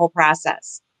in that whole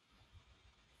process.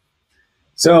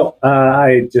 So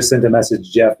I just sent a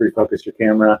message, Jeff, refocus your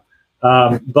camera.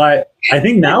 But I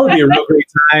think now would be a real great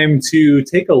time to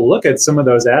take a look at some of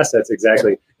those assets.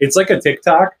 Exactly. It's like a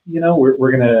TikTok,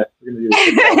 we're gonna do a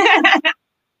TikTok.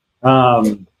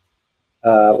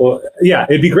 Well, yeah,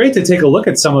 it'd be great to take a look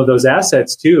at some of those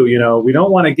assets too. We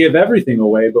don't want to give everything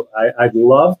away, but I'd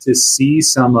love to see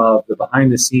some of the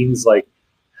behind the scenes, like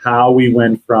how we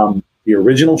went from the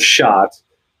original shot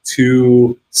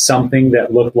to something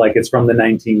that looked like it's from the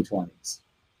 1920s.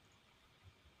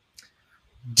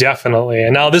 Definitely.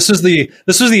 And now this was the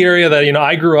area that,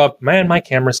 I grew up, man, my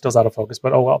camera still's out of focus,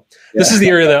 but oh well. Yeah. This is the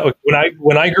area that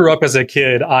when I grew up as a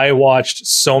kid, I watched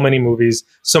so many movies,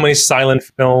 so many silent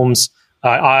films.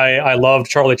 I loved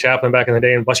Charlie Chaplin back in the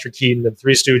day and Buster Keaton and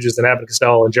Three Stooges and Abbott and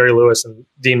Costello and Jerry Lewis and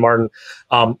Dean Martin.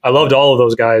 I loved all of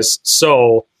those guys.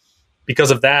 So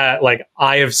because of that, like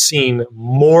I have seen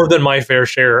more than my fair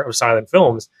share of silent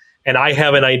films, and I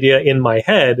have an idea in my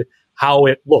head how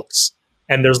it looks.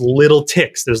 And there's little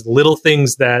ticks, there's little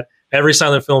things that every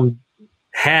silent film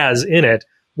has in it,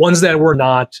 ones that were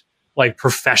not like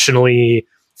professionally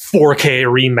 4K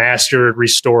remastered,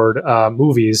 restored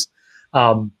movies.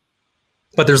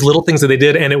 But there's little things that they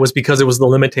did, and it was because it was the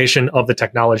limitation of the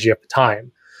technology at the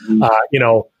time.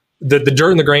 Mm-hmm. The dirt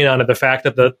and the grain on it, the fact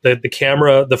that the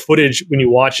camera, the footage, when you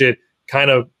watch it, kind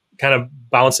of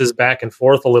bounces back and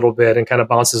forth a little bit and kind of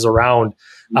bounces around.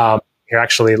 Here,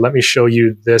 actually, let me show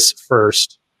you this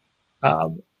first. Let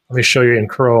me show you in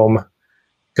Chrome,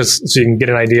 so you can get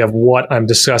an idea of what I'm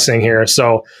discussing here.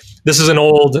 So this is an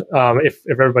old, if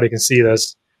everybody can see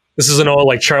this, this is an old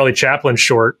like Charlie Chaplin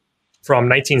short from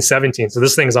 1917. So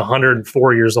this thing is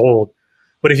 104 years old.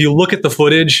 But if you look at the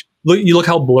footage, you look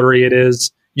how blurry it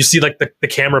is. You see like the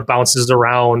camera bounces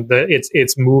around,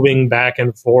 it's moving back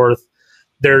and forth.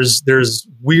 There's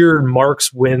weird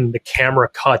marks when the camera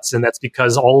cuts, and that's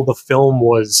because all the film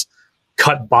was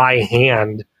cut by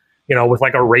hand, with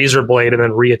like a razor blade and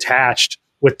then reattached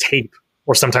with tape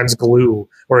or sometimes glue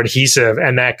or adhesive,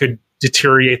 and that could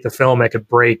deteriorate the film, that could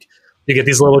break. You get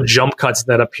these little jump cuts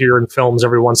that appear in films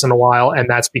every once in a while, and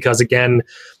that's because, again,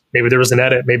 maybe there was an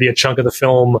edit, maybe a chunk of the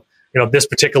film, this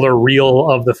particular reel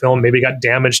of the film maybe got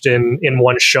damaged in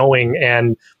one showing,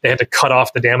 and they had to cut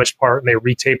off the damaged part and they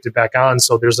retaped it back on.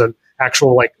 So there's an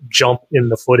actual like jump in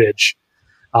the footage.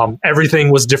 Everything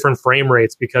was different frame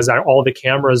rates because all the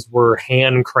cameras were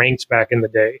hand cranked back in the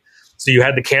day. So you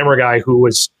had the camera guy who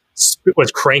was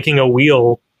cranking a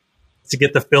wheel to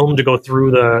get the film to go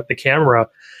through the camera.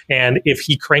 And if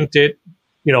he cranked it,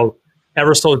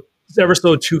 ever so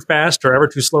too fast or ever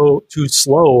too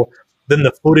slow, then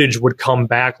the footage would come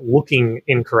back looking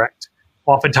incorrect.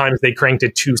 Oftentimes they cranked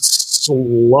it too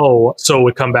slow, so it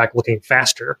would come back looking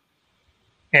faster.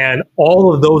 And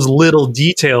all of those little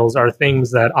details are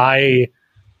things that I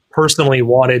personally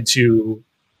wanted to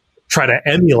try to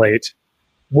emulate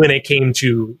when it came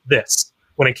to this,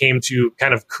 when it came to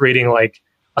kind of creating like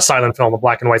a a silent film, a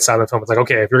black and white silent film. It's like,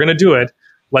 okay, if you're going to do it,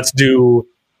 let's do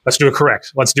it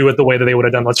correct. Let's do it the way that they would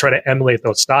have done. Let's try to emulate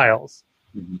those styles.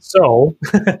 Mm-hmm. So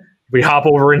we hop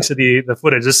over into the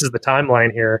footage. This is the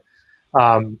timeline here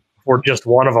for just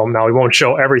one of them. Now we won't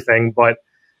show everything, but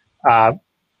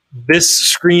this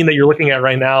screen that you're looking at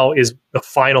right now is the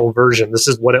final version. This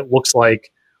is what it looks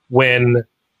like when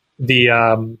the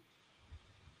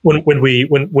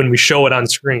when we show it on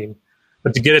screen.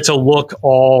 But to get it to look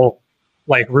all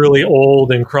like really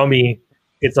old and crummy,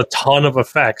 it's a ton of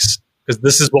effects because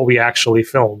this is what we actually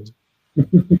filmed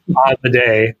on the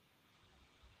day.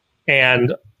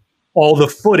 And all the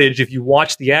footage, if you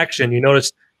watch the action, you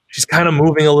notice she's kind of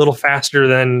moving a little faster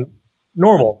than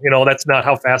normal. You know, that's not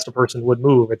how fast a person would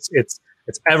move. It's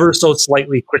ever so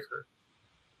slightly quicker.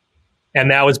 And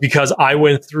that was because I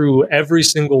went through every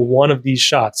single one of these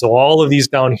shots. So all of these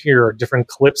down here are different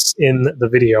clips in the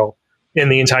video, in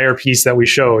the entire piece that we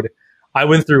showed. I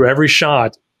went through every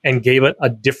shot and gave it a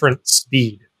different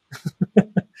speed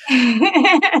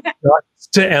to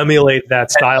emulate that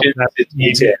style. That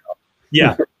detail.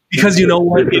 Yeah. Because you know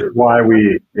what? This is why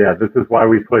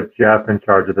we put Jeff in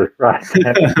charge of this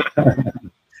project.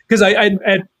 Because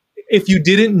if you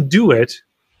didn't do it,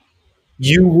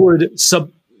 you would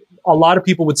a lot of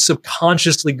people would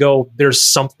subconsciously go, there's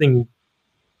something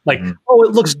like, oh, it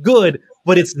looks good,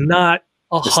 but it's not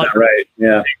 100. Right.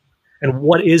 Yeah. And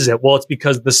what is it? Well, it's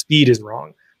because the speed is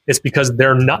wrong. It's because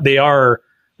they're not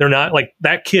like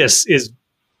that kiss is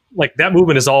like that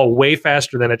movement is all way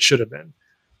faster than it should have been.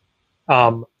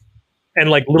 And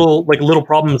like little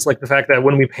problems, like the fact that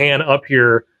when we pan up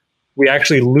here, we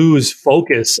actually lose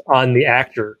focus on the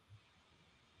actor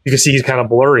because he's kind of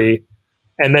blurry.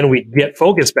 And then we get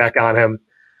focus back on him.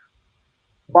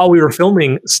 While we were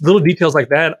filming, little details like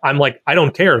that, I'm like, I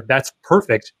don't care. That's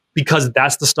perfect because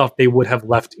that's the stuff they would have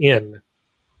left in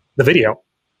the video.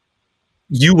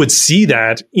 You would see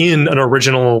that in an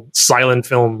original silent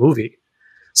film movie.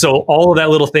 So all of that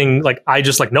little thing, like I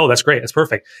just like, no, that's great. That's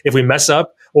perfect. If we mess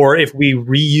up or if we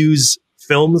reuse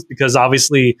films, because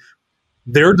obviously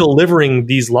they're delivering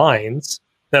these lines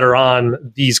that are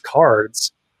on these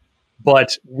cards,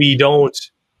 but we don't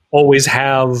always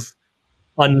have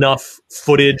enough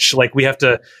footage. Like we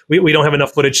don't have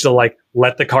enough footage to like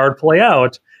let the card play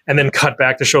out and then cut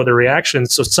back to show the reaction.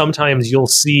 So sometimes you'll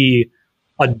see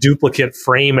a duplicate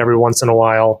frame every once in a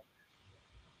while.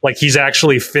 Like he's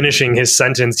actually finishing his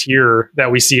sentence here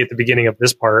that we see at the beginning of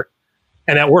this part.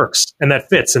 And that works and that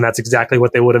fits. And that's exactly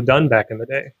what they would have done back in the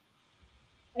day.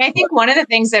 And I think one of the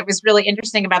things that was really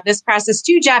interesting about this process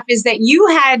too, Jeff, is that you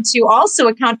had to also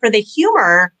account for the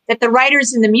humor that the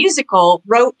writers in the musical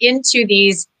wrote into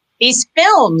these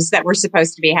films that were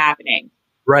supposed to be happening.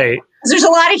 Right. Because there's a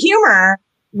lot of humor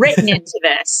written into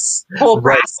this whole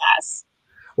process.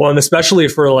 Well, and especially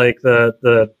for like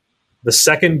the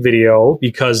second video,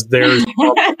 because there's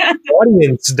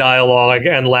audience dialogue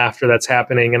and laughter that's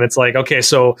happening. And it's like, okay,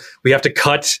 so you have to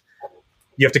cut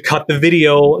the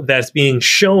video that's being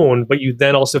shown, but you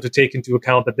then also have to take into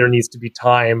account that there needs to be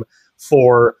time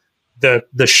for the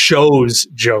show's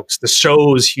jokes, the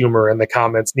show's humor, and the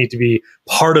comments need to be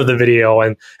part of the video,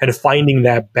 and finding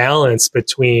that balance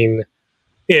between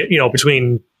it,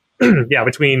 between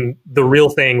the real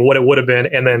thing, what it would have been,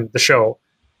 and then the show.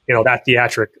 That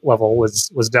theatric level was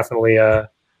definitely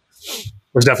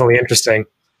interesting.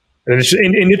 An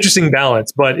interesting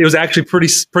balance, but it was actually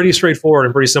pretty straightforward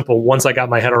and pretty simple once I got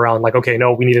my head around, like, okay,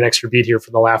 no, we need an extra beat here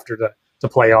for the laughter to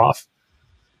play off.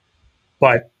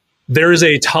 But there is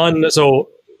a ton. So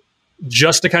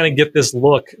just to kind of get this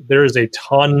look, there is a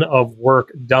ton of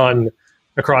work done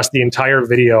across the entire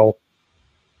video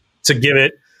to give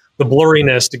it the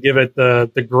blurriness, to give it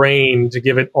the grain, to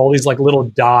give it all these like little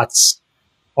dots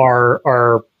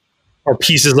are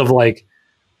pieces of like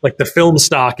the film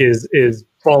stock is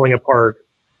falling apart.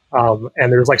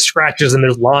 And there's like scratches and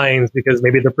there's lines because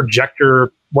maybe one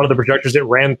of the projectors it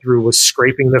ran through was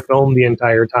scraping the film the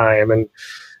entire time. And,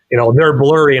 they're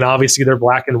blurry and obviously they're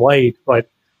black and white, but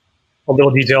a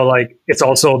little detail, like it's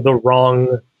also the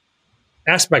wrong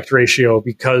aspect ratio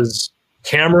because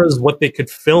cameras, what they could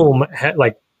film,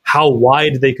 like how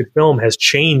wide they could film has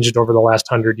changed over the last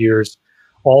 100 years.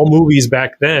 All movies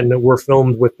back then were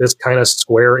filmed with this kind of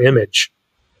square image,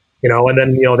 and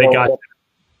then,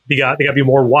 they got to be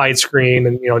more widescreen,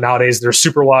 and nowadays they're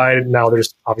super wide. Now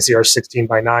there's obviously our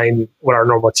 16:9, what our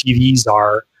normal TVs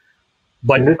are,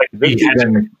 but this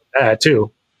even, that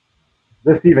too.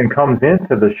 This even comes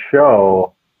into the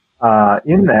show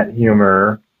in that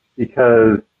humor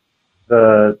because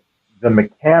the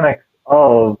mechanics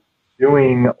of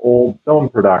doing old film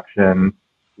production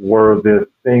were the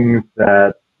things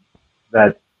that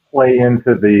play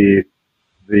into the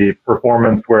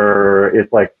performance where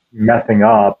it's like messing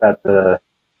up at the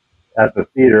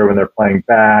theater when they're playing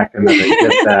back, and then they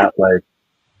get that like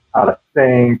out of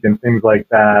sync and things like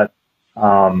that.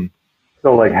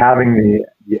 So like having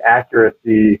the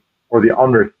accuracy or the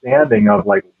understanding of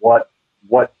like what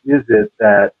is it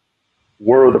that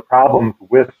were the problems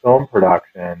with film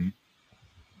production.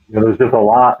 There's just a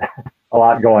lot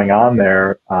going on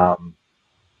there. And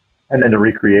then to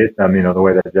recreate them, the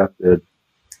way that Jeff did.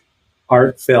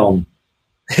 Art film.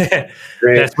 Great.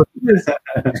 That's what it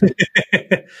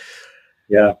is.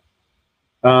 Yeah.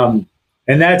 And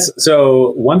that's,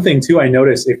 so one thing too, I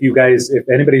noticed if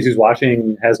anybody who's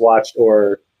watching has watched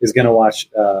or is going to watch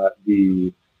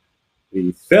the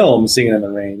film Singing in the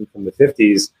Rain from the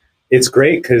 50s, it's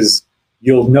great because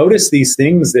you'll notice these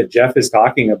things that Jeff is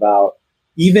talking about,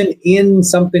 even in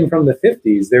something from the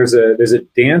 50s. There's a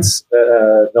dance,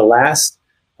 the last,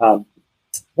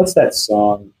 what's that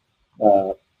song?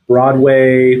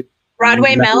 Broadway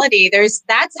Melody. That's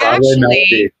Broadway actually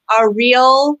Melody. a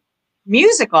real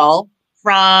musical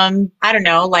from, I don't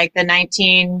know, like the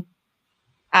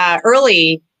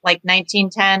early, like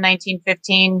 1910,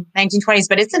 1915, 1920s,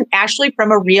 but it's actually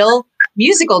from a real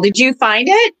musical. Did you find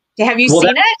it? Have you seen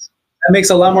it? That makes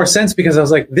a lot more sense, because I was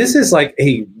like, this is like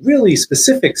a really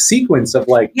specific sequence of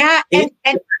like, yeah. And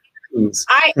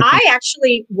I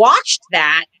actually watched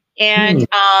that, and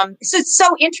so it's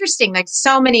so interesting. Like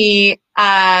so many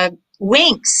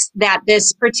winks that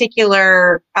this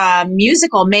particular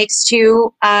musical makes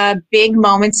to big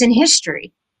moments in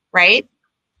history, right?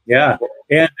 Yeah,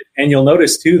 and you'll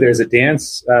notice too, there's a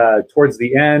dance towards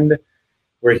the end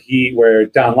where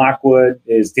Don Lockwood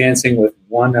is dancing with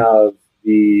one of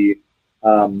the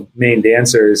main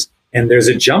dancers, and there's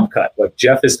a jump cut, like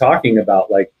Jeff is talking about.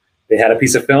 Like they had a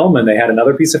piece of film and they had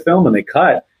another piece of film and they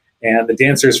cut, and the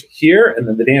dancer's here and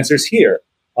then the dancer's here.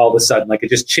 All of a sudden, like it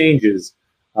just changes,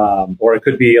 or it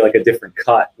could be like a different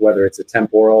cut, whether it's a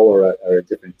temporal or a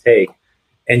different take.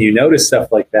 And you notice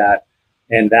stuff like that,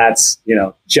 and that's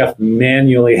Jeff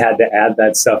manually had to add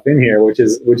that stuff in here, which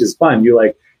is fun.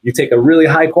 You take a really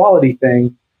high quality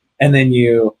thing, and then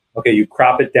you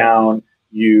crop it down.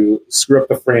 You screw up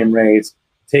the frame rates,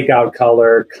 take out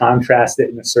color, contrast it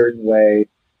in a certain way,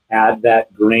 add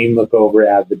that grain look over,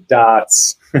 add the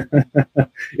dots.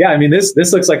 Yeah, I mean, this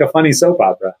looks like a funny soap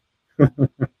opera.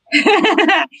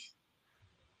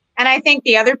 And I think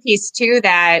the other piece too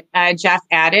that Jeff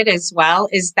added as well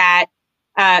is that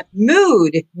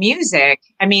mood music.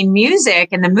 I mean, music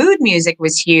and the mood music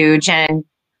was huge. And,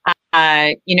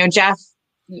 Jeff,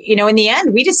 in the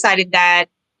end, we decided that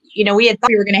we had thought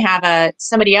we were going to have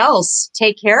somebody else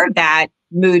take care of that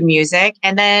mood music.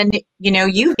 And then,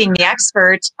 you being the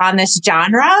expert on this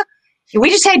genre, we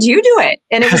just had you do it.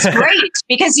 And it was great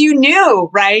because you knew,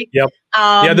 right? Yep.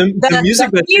 The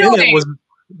music that's in it was,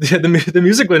 the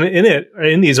music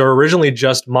in these are originally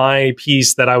just my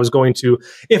piece that I was going to,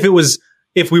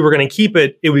 if we were going to keep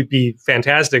it, it would be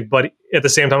fantastic. But at the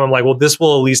same time, I'm like, well, this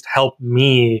will at least help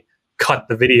me cut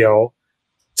the video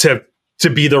to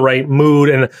be the right mood,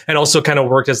 and also kind of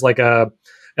worked as like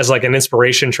an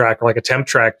inspiration track or like a temp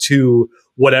track to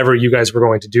whatever you guys were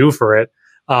going to do for it.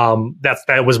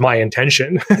 That was my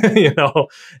intention, and it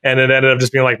ended up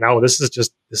just being like, no,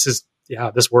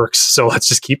 this works. So let's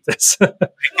just keep this. And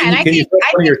I think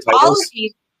all of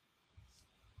these.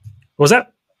 What was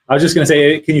that? I was just going to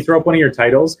say, can you throw up one of your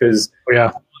titles? Because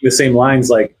the same lines,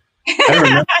 like I don't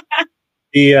remember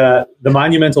the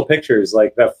monumental pictures,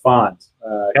 like the font.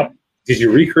 Yep. Did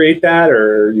you recreate that,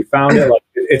 or you found it? Like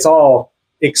it's all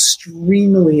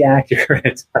extremely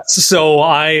accurate. So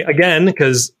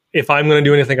because if I'm going to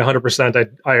do anything 100%,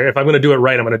 if I'm going to do it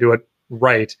right, I'm going to do it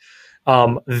right.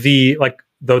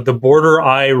 The border,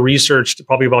 I researched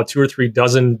probably about 2 or 3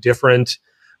 dozen different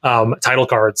title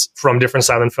cards from different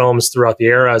silent films throughout the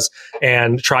eras,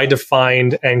 and tried to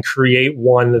find and create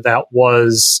one that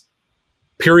was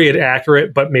period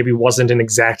accurate, but maybe wasn't an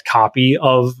exact copy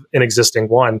of an existing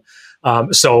one.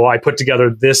 So I put together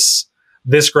this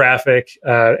graphic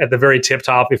at the very tip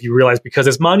top, if you realize, because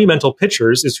it's Monumental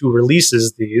Pictures is who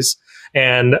releases these.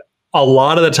 And a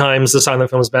lot of the times the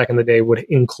silent films back in the day would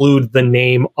include the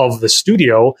name of the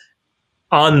studio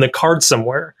on the card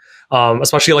somewhere.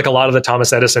 Especially like a lot of the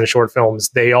Thomas Edison short films,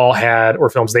 they all had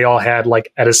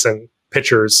like Edison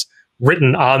Pictures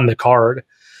written on the card.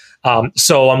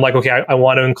 So I'm like, okay, I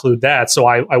want to include that. So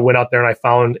I went out there and I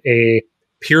found a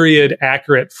period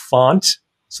accurate font.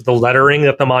 So the lettering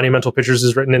that the Monumental Pictures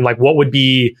is written in, like what would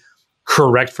be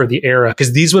correct for the era?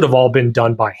 Because these would have all been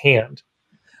done by hand.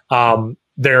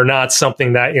 They're not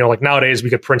something that, like nowadays we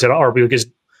could print it or we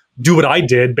do what I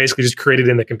did, basically just create it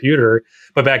in the computer.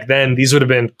 But back then, these would have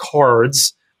been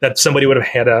cards that somebody would have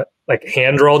had to like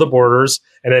hand draw the borders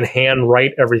and then hand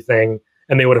write everything.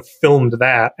 And they would have filmed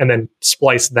that and then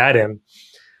spliced that in.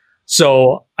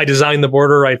 So I designed the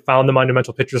border. I found the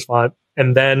Monumental Pictures font.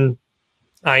 And then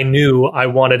I knew I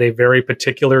wanted a very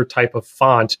particular type of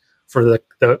font for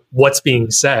the what's being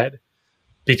said.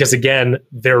 Because again,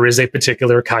 there is a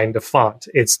particular kind of font.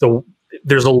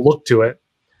 There's a look to it.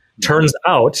 Turns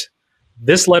out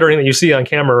this lettering that you see on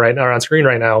camera right now, or on screen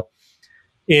right now,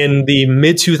 in the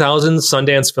mid 2000s,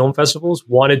 Sundance Film Festivals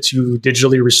wanted to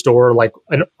digitally restore like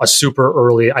a super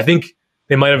early, I think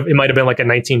it might have been like a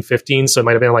 1915, so it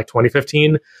might have been like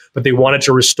 2015, but they wanted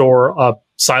to restore a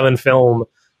silent film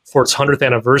for its 100th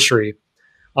anniversary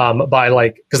by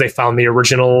like, because they found the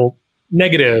original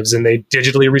negatives and they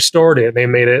digitally restored it. They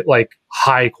made it like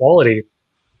high quality,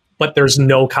 but there's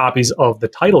no copies of the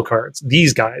title cards.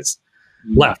 These guys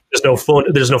left. There's no phone.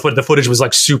 The footage was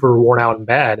like super worn out and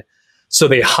bad. So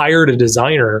they hired a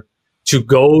designer to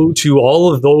go to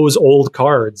all of those old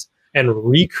cards and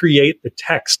recreate the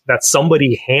text that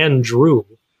somebody hand drew,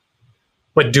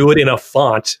 but do it in a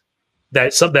font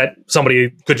that somebody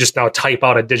could just now type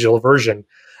out a digital version.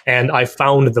 And I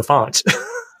found the font.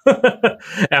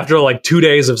 After like 2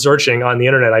 days of searching on the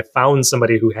internet, I found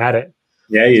somebody who had it.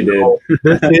 Yeah, you did.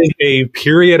 This is a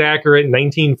period accurate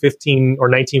 1915 or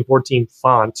 1914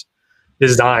 font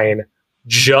design,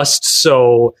 just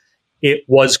so it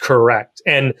was correct.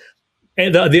 And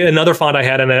another font I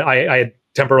had, and I had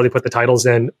temporarily put the titles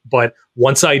in, but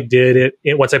once I did it,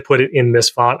 once I put it in this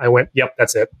font, I went, yep,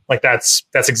 that's it. Like that's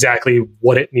exactly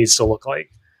what it needs to look like.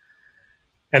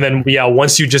 And then, yeah,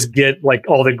 once you just get like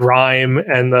all the grime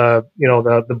and the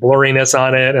blurriness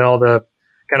on it and all the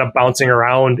kind of bouncing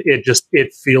around,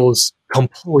 it feels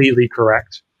completely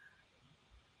correct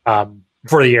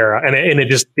for the era. And it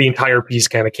just, the entire piece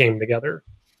kind of came together.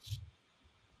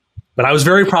 But I was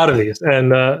very proud of these,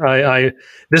 and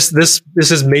this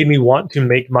has made me want to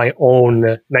make my own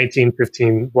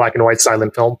 1915 black and white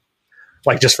silent film,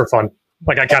 like just for fun.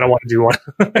 Like I kind of want to do one.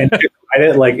 And I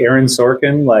did like Aaron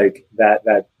Sorkin, like that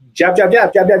jab, jab,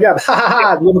 jab, jab, jab, jab, ha ha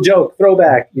ha, little joke,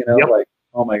 throwback. Yep. Like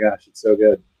oh my gosh, it's so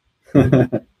good.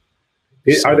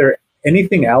 Are there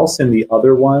anything else in the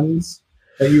other ones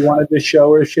that you wanted to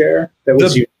show or share that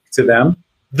was unique to them?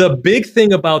 The big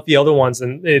thing about the other ones,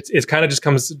 and it's kind of just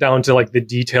comes down to like the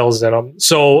details in them.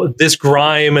 So this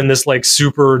grime and this like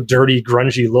super dirty,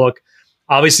 grungy look,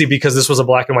 obviously because this was a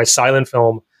black and white silent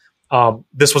film,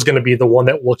 this was going to be the one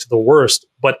that looked the worst.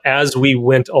 But as we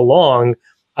went along,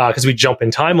 because we jump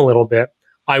in time a little bit,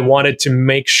 I wanted to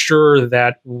make sure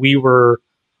that we were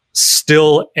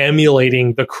still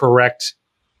emulating the correct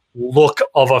look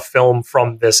of a film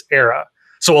from this era.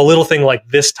 So a little thing like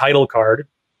this title card,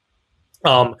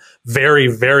 very,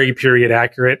 very period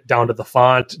accurate, down to the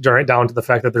font, down to the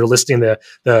fact that they're listing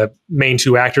the main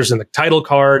two actors in the title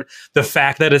card, the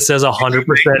fact that it says 100%.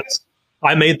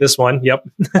 I made this one. Yep.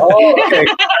 Oh, okay.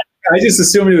 I just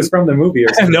assumed it was from the movie or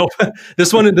something. No,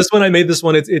 this one I made this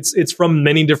one. It's from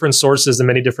many different sources and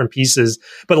many different pieces,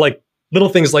 but like little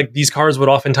things like these cards would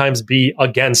oftentimes be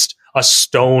against a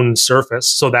stone surface.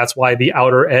 So that's why the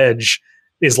outer edge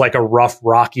is like a rough,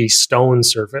 rocky stone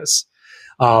surface.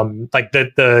 Like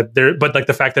but like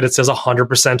the fact that it says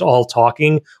 100% all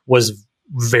talking was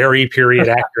very period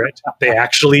accurate. They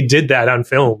actually did that on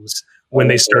films when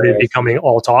they started becoming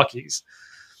all talkies.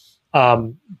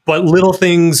 But little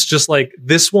things just like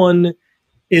this one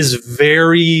is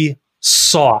very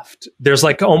soft. There's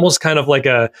like almost kind of like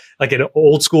an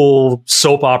old school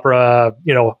soap opera,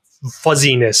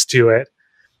 fuzziness to it.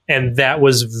 And that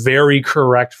was very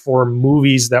correct for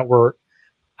movies that were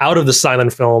out of the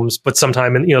silent films, but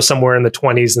sometime in, somewhere in the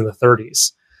 20s and the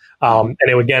 30s. And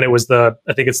it was I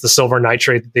think it's the silver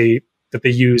nitrate that they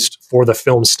used for the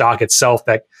film stock itself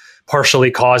that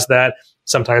partially caused that.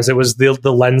 Sometimes it was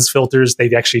the lens filters.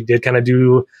 They actually did kind of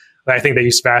do, I think they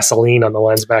used Vaseline on the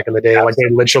lens back in the day. Like they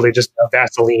literally just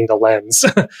Vaseline the lens.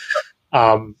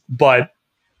 And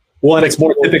it's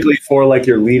more typically for like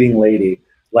your leading lady.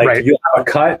 Like right. You have a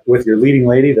cut with your leading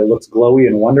lady that looks glowy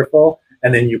and wonderful.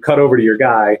 And then you cut over to your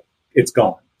guy, it's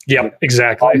gone. Yeah,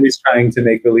 exactly. Always trying to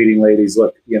make the leading ladies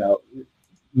look,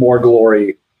 more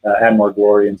glory, add more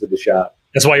glory into the shot.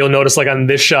 That's why you'll notice, like on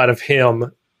this shot of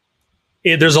him,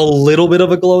 there's a little bit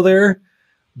of a glow there,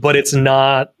 but it's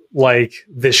not like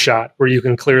this shot where you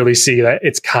can clearly see that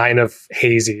it's kind of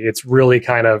hazy. It's really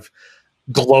kind of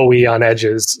glowy on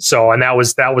edges. So, and that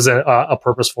was a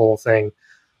purposeful thing.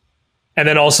 And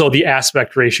then also the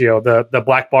aspect ratio, the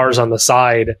black bars on the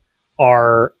side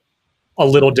are a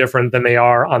little different than they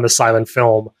are on the silent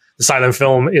film. The silent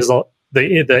film is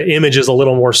the image is a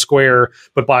little more square,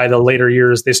 but by the later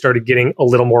years, they started getting a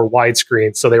little more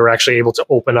widescreen. So they were actually able to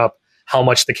open up how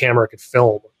much the camera could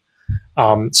film.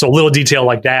 So a little detail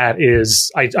like that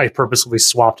is I purposely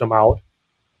swapped them out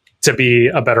to be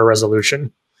a better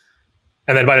resolution.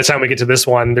 And then by the time we get to this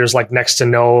one, there's like next to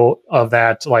no of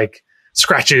that, like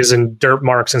scratches and dirt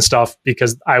marks and stuff,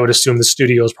 because I would assume the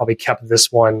studios probably kept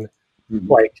this one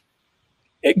like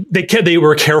they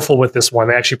were careful with this one.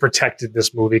 They actually protected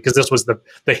this movie because this was the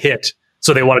hit.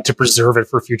 So they wanted to preserve it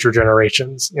for future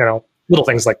generations, little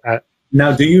things like that.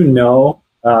 Now, do you know,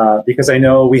 because I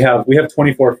know we have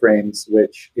 24 frames,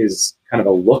 which is kind of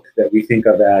a look that we think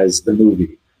of as the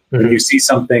movie. When you see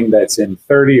something that's in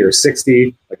 30 or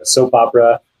 60, like a soap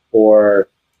opera, or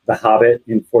The Hobbit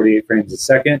in 48 frames a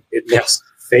second, it looks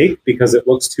fake because it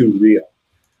looks too real.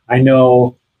 I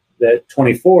know that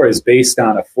 24 is based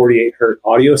on a 48 hertz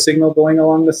audio signal going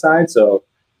along the side, so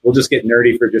we'll just get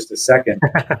nerdy for just a second.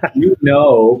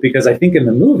 Because I think in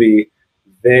the movie,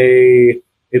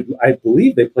 I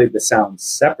believe they played the sound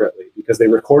separately because they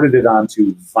recorded it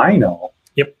onto vinyl.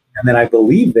 And then I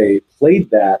believe they played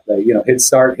that, hit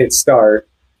start,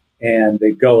 and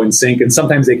they go in sync. And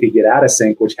sometimes they could get out of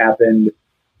sync, which happened,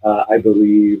 I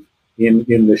believe,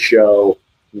 in the show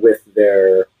with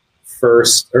their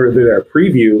their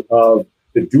preview of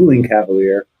the Dueling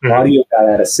Cavalier. Audio got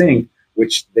out of sync,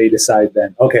 which they decide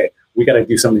then, okay, we got to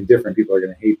do something different. People are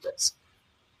going to hate this.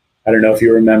 I don't know if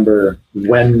you remember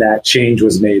when that change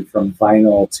was made from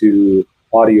vinyl to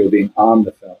audio being on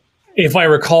the film. If I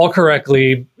recall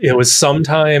correctly, it was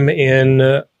sometime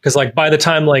in, because like by the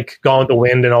time like Gone with the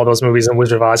Wind and all those movies and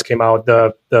Wizard of Oz came out,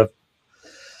 the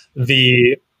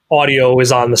audio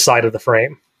is on the side of the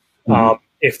frame.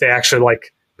 If they actually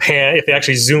if they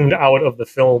actually zoomed out of the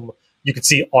film, you could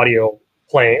see audio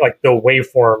playing, like the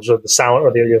waveforms or the sound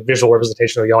or the visual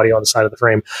representation of the audio on the side of the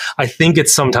frame. I think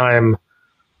it's sometime.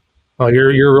 Oh,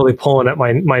 you're really pulling at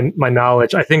my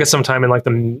knowledge. I think it's sometime in like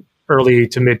the early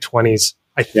to mid 20s.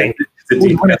 I think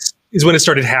is when it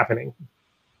started happening.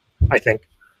 I think.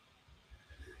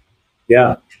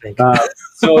 Yeah.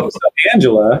 So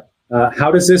Angela,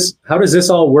 how does this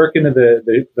all work into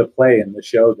the play and the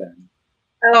show then?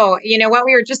 Oh, what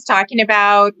we were just talking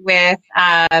about with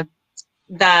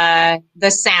the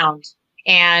sound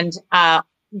and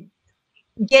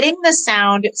getting the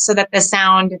sound so that the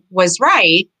sound was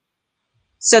right,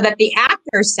 so that the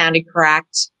actors sounded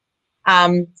correct.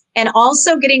 And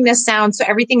also getting the sound so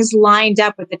everything's lined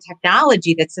up with the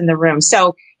technology that's in the room.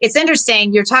 So it's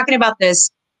interesting. You're talking about this,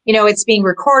 it's being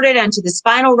recorded onto this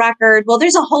vinyl record. Well,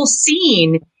 there's a whole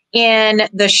scene in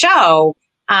the show,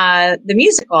 the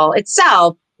musical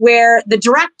itself, where the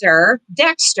director,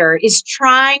 Dexter, is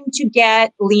trying to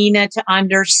get Lena to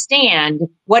understand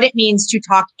what it means to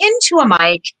talk into a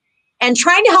mic and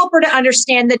trying to help her to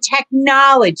understand the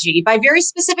technology by very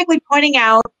specifically pointing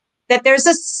out that there's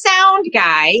a sound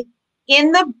guy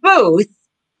in the booth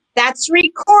that's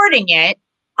recording it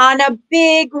on a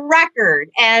big record.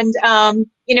 And,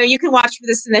 you can watch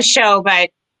this in the show, but,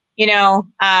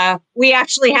 we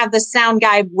actually have the sound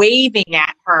guy waving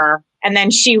at her and then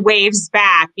she waves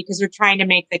back because we're trying to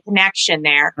make the connection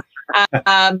there.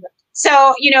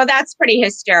 So, that's pretty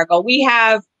hysterical. We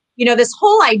have, this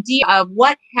whole idea of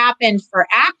what happened for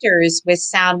actors with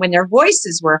sound when their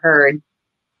voices were heard,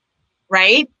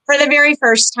 right? For the very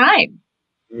first time.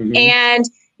 And,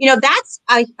 that's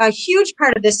a huge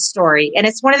part of this story. And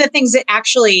it's one of the things that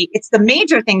actually, it's the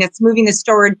major thing that's moving the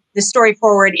story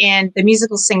forward in the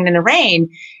musical Singing in the Rain.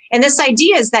 And this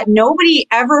idea is that nobody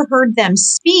ever heard them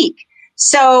speak.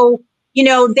 So,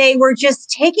 they were just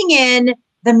taking in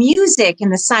the music in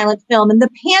the silent film and the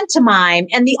pantomime,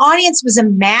 and the audience was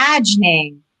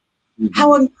imagining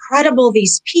how incredible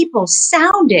these people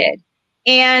sounded.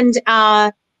 And,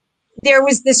 there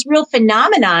was this real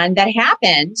phenomenon that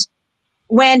happened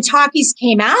when talkies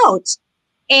came out,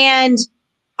 and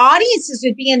audiences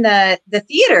would be in the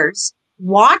theaters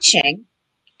watching,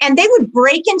 and they would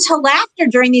break into laughter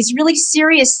during these really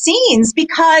serious scenes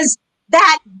because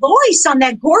that voice on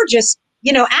that gorgeous,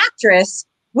 actress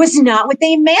was not what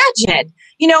they imagined,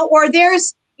 or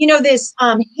there's, this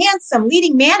handsome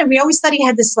leading man, and we always thought he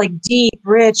had this like deep,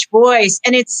 rich voice,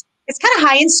 and it's kind of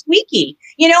high and squeaky,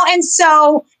 and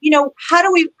so, how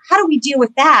do we deal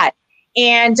with that?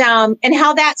 And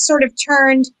how that sort of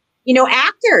turned,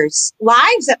 actors'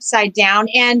 lives upside down.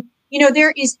 And,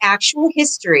 there is actual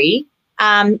history,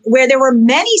 where there were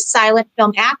many silent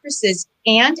film actresses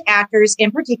and actors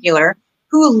in particular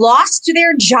who lost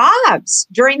their jobs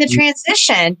during the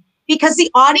transition because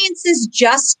the audiences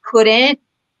just couldn't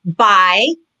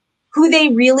buy who they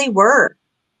really were.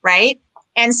 Right.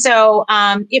 And so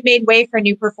it made way for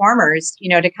new performers,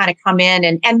 to kind of come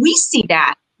in. And we see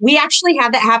that. We actually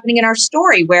have that happening in our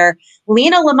story where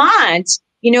Lena Lamont,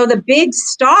 the big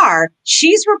star,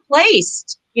 she's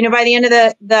replaced, by the end of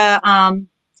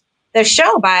the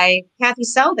show by Kathy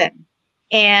Selden.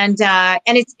 And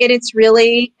it's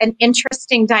really an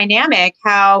interesting dynamic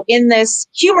how in this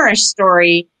humorous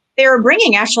story, they were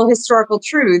bringing actual historical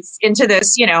truths into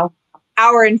this,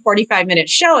 hour and 45-minute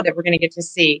show that we're going to get to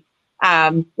see,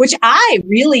 which I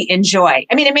really enjoy.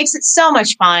 I mean, it makes it so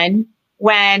much fun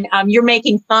when you're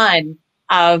making fun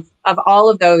of all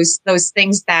of those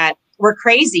things that were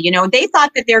crazy. They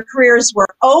thought that their careers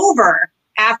were over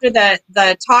after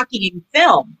the talking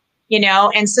film,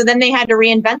 and so then they had to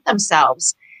reinvent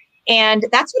themselves. And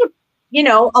that's what,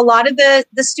 a lot of the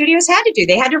studios had to do.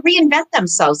 They had to reinvent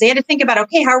themselves. They had to think about,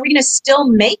 okay, how are we going to still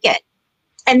make it?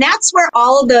 And that's where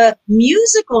all of the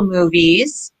musical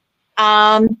movies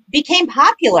became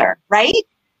popular, right?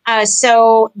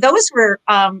 So those were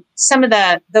some of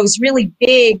those really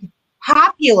big,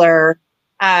 popular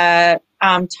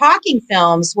talking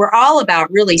films were all about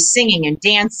really singing and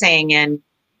dancing and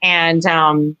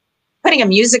putting a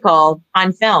musical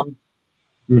on film.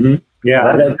 Mm-hmm.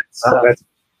 Yeah, that's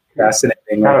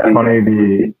fascinating. Kind of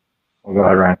funny. Go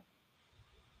ahead, Ryan.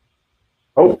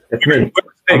 Oh, it's me.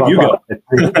 Hey, you go. It's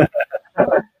me.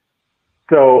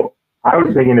 So I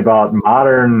was thinking about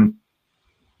modern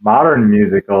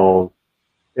musicals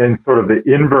in sort of the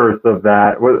inverse of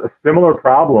that, with a similar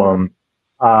problem.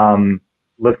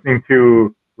 Listening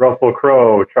to Russell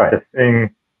Crowe try to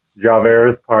sing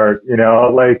Javert's part,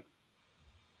 like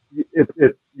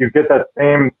it's you get that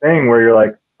same thing where you're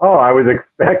like, oh, I was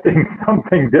expecting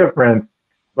something different,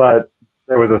 but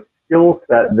there was a skill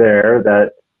set there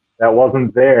that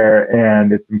wasn't there,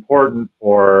 and it's important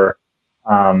for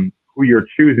who you're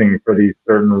choosing for these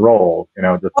certain roles.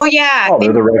 Just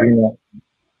they're the regular.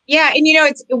 Yeah, and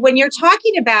it's when you're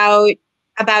talking about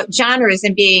genres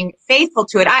and being faithful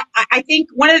to it. I think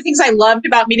one of the things I loved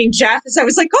about meeting Jeff is I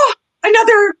was like, oh,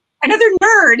 another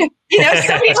nerd.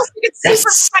 Somebody else who gets super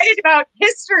excited about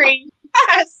history.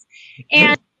 Yes,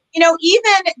 and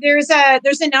even there's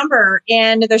a number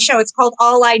in the show. It's called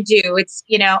All I Do. It's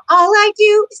all I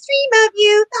do is dream of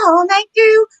you the whole night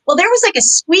through. Well, there was like a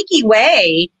squeaky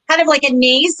way, kind of like a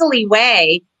nasally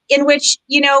way, in which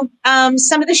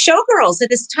some of the showgirls at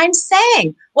this time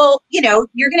sang. Well,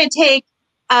 you're going to take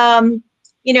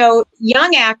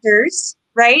young actors,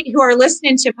 right, who are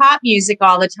listening to pop music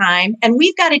all the time, and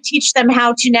we've got to teach them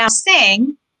how to now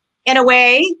sing in a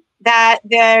way that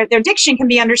their diction can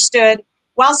be understood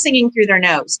while singing through their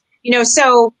nose.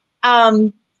 So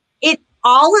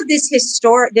all of this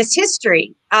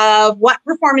history of what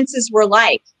performances were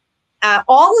like,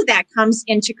 all of that comes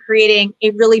into creating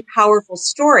a really powerful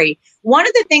story. One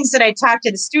of the things that I talk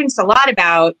to the students a lot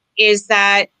about is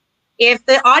that if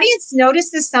the audience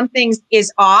notices something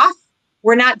is off,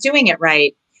 we're not doing it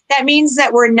right. That means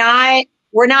that we're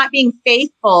not being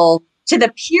faithful to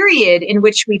the period in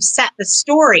which we've set the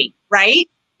story, right?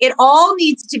 It all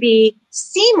needs to be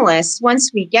seamless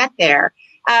once we get there.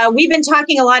 We've been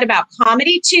talking a lot about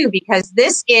comedy too, because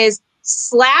this is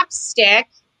slapstick,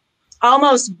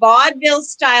 almost vaudeville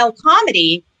style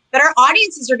comedy that our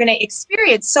audiences are going to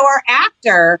experience. So our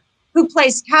actor who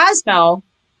plays Cosmo,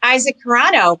 Isaac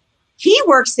Carano, he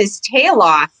works his tail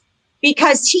off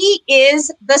because he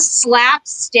is the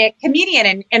slapstick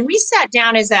comedian. And we sat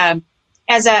down as a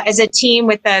team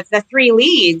with the three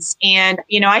leads, and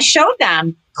I showed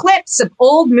them clips of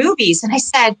old movies, and I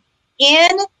said, in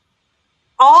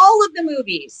all of the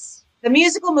movies, the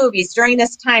musical movies during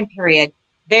this time period,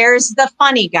 there's the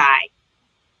funny guy.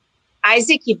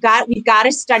 Isaac, we've got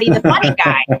to study the funny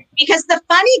guy, because the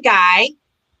funny guy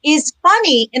is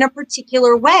funny in a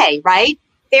particular way, right?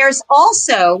 There's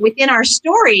also within our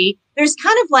story, there's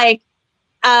kind of like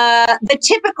the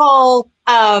typical,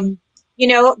 the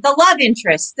love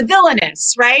interest, the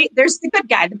villainess, right? There's the good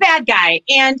guy, the bad guy,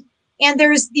 and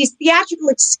there's these theatrical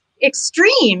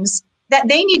extremes that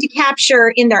they need to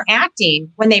capture in their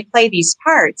acting when they play these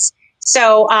parts.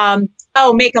 So,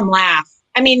 make them laugh.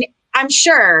 I mean, I'm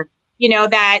sure,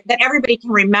 that everybody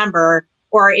can remember,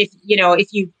 or if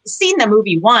you've seen the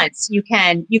movie once, you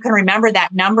can remember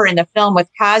that number in the film with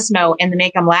Cosmo and the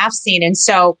make them laugh scene. And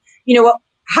so,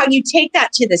 how you take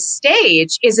that to the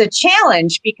stage is a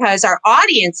challenge, because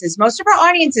most of our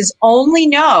audiences only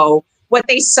know what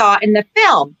they saw in the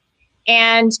film.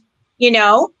 And,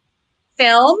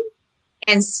 film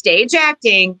and stage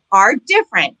acting are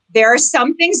different. There are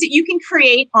some things that you can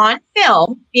create on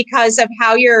film because of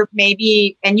how you're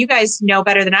maybe, and you guys know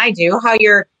better than I do, how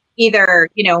you're either,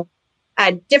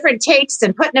 different takes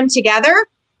and putting them together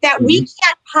that we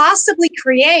can't possibly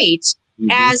create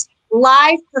as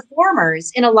live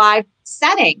performers in a live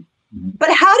setting.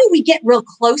 But how do we get real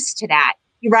close to that,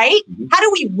 right? How do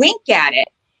we wink at it?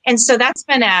 And so that's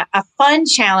been a fun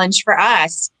challenge for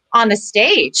us on the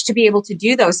stage to be able to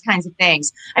do those kinds of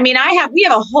things. I mean, we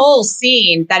have a whole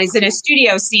scene that is in a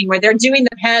studio scene where they're doing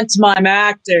the pantomime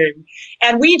acting,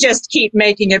 and we just keep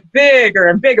making it bigger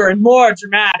and bigger and more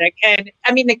dramatic. And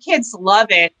I mean, the kids love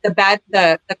it.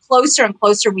 The closer and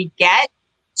closer we get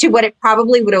to what it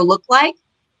probably would have looked like,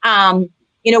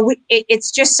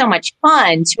 it's just so much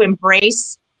fun to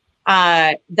embrace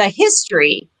the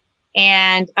history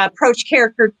and approach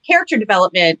character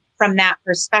development from that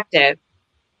perspective,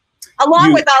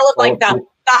 along with all of like the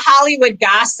Hollywood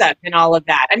gossip and all of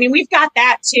that. I mean, we've got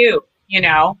that too,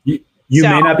 You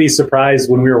may not be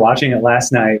surprised when we were watching it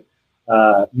last night.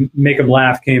 Make 'em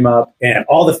Laugh came up, and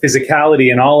all the physicality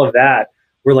and all of that.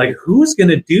 We're like, who's going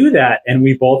to do that? And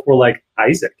we both were like,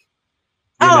 Isaac.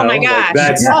 My gosh.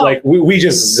 That's like, we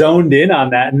just zoned in on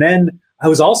that. And then I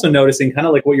was also noticing kind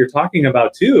of like what you're talking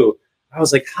about too. I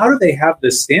was like, how do they have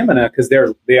this stamina? Because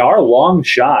they are long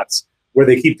shots where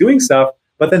they keep doing stuff,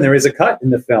 but then there is a cut in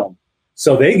the film.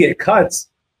 So they get cuts,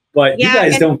 but you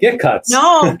guys don't get cuts.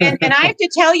 No, and I have to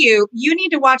tell you, you need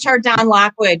to watch our Don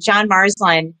Lockwood, John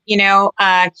Marsland.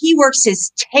 He works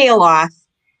his tail off.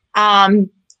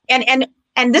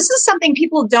 And this is something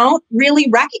people don't really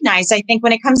recognize. I think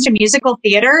when it comes to musical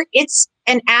theater, it's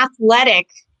an athletic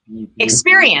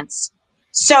experience.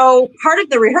 So part of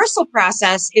the rehearsal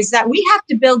process is that we have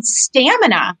to build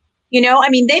stamina.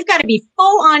 They've got to be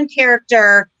full on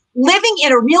character, living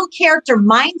in a real character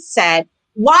mindset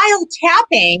while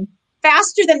tapping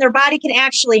faster than their body can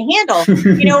actually handle.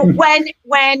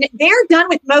 When they're done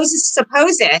with Moses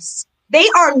Supposes, they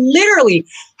are literally,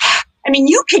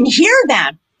 you can hear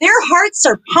them. Their hearts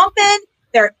are pumping.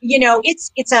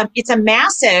 It's a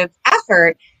massive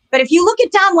effort. But if you look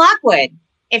at Don Lockwood,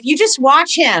 if you just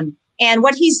watch him and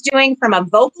what he's doing from a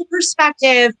vocal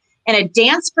perspective and a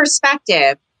dance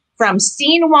perspective, from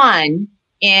scene 1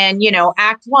 in,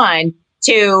 act 1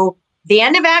 to the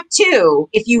end of act 2,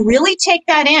 if you really take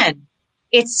that in,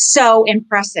 it's so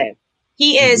impressive.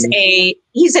 He is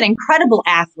he's an incredible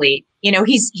athlete.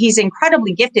 He's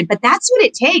incredibly gifted, but that's what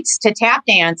it takes to tap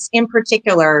dance in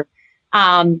particular.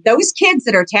 Those kids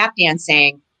that are tap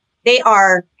dancing, they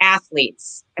are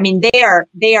athletes.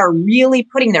 They are really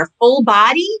putting their full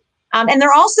body, and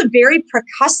they're also very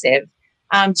percussive.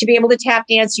 To be able to tap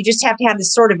dance, you just have to have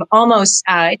this sort of almost,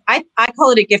 I call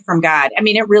it a gift from God.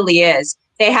 It really is.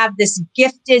 They have this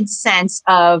gifted sense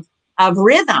of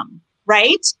rhythm,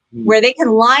 right? Where they can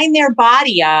line their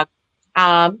body up.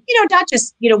 Not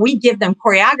just, we give them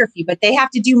choreography, but they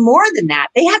have to do more than that.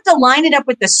 They have to line it up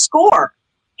with the score.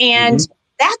 And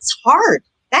that's hard.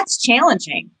 That's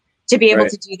challenging to be able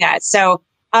to do that. So,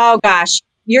 oh gosh,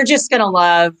 you're just going to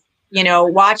love,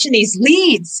 watching these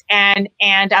leads and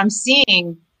I'm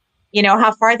seeing,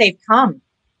 how far they've come.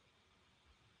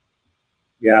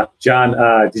 Yeah. John,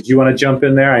 did you want to jump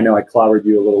in there? I know I clobbered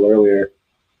you a little earlier.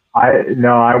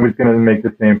 I was going to make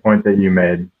the same point that you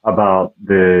made about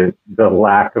the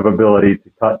lack of ability to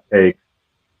cut takes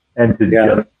and to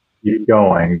just keep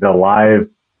going. The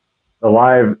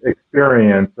live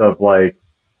experience of like,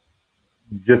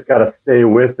 you just got to stay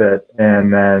with it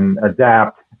and then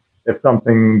adapt if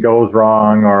something goes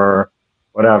wrong or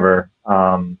whatever.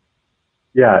 And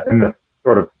the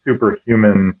sort of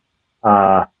superhuman,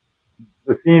 the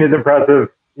scene is impressive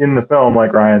in the film,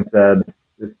 like Ryan said.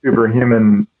 The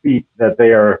superhuman feat that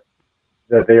they are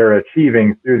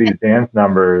achieving through these dance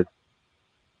numbers,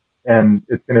 and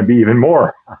it's going to be even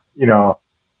more,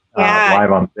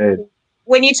 live on stage.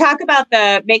 When you talk about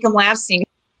the Make 'Em Laugh scene,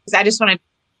 I just want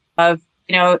to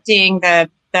seeing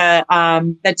the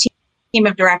team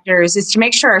of directors is to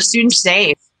make sure our students are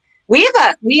safe. We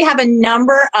have a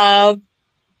number of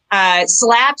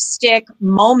slapstick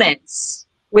moments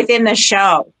within the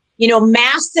show.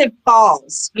 Massive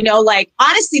falls,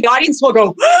 honestly, the audience will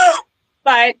go,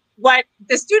 but what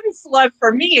the students love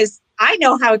for me is I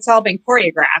know how it's all been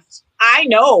choreographed. I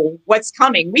know what's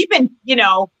coming. We've been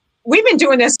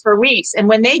doing this for weeks. And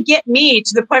when they get me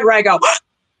to the point where I go,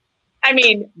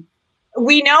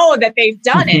 we know that they've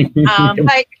done it.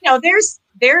 But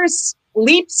there's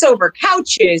leaps over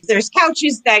couches. There's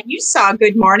couches that you saw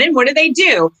Good Morning. What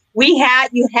do?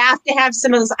 You have to have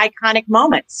some of those iconic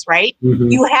moments, right?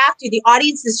 You have to. The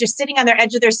audience is just sitting on their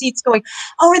edge of their seats going,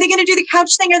 oh, are they going to do the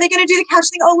couch thing? Are they going to do the couch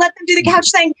thing? Oh, let them do the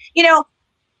couch thing.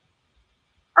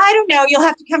 I don't know. You'll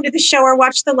have to come to the show or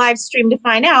watch the live stream to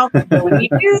find out. Will we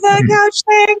do the couch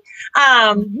thing?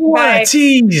 What a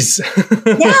tease!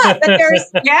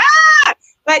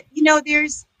 But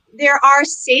there are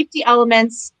safety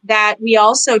elements that we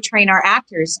also train our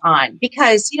actors on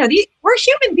because we're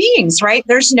human beings, right?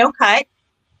 There's no cut.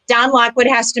 Don Lockwood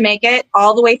has to make it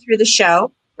all the way through the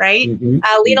show, right?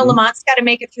 Lena Lamont's got to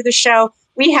make it through the show.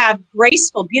 We have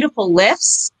graceful, beautiful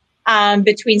lifts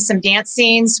between some dance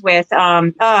scenes with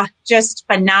just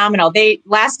phenomenal.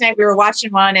 Last night we were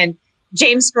watching one, and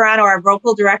James Scarano, our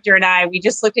vocal director, and I, we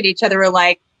just looked at each other. We're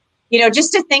like,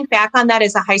 just to think back on that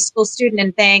as a high school student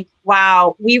and think,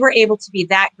 wow, we were able to be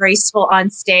that graceful on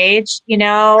stage,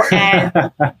 and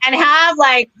have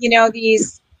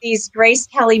these Grace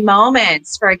Kelly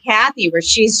moments for Kathy where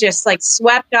she's just like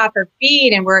swept off her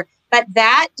feet, but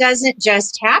that doesn't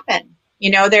just happen.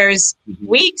 There's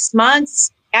weeks, months,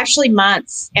 actually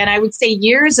months, and I would say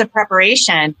years of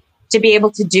preparation to be able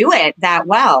to do it that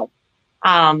well.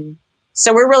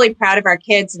 So we're really proud of our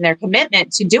kids and their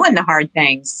commitment to doing the hard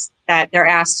things that they're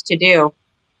asked to do.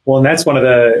 Well, and that's one of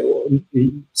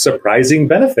the surprising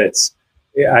benefits,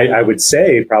 I would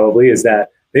say, probably, is that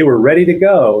they were ready to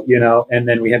go, and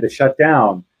then we had to shut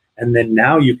down. And then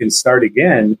now you can start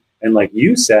again. And like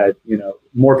you said,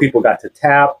 more people got to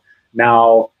tap.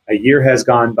 Now a year has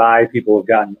gone by. People have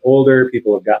gotten older.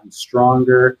 People have gotten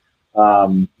stronger,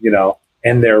 and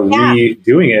they're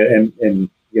redoing it. And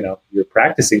you're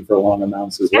practicing for long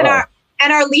amounts as well.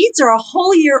 And our leads are a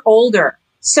whole year older.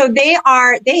 So they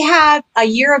have a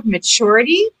year of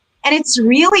maturity. And it's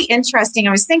really interesting.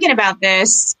 I was thinking about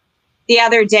this the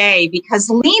other day because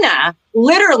Lena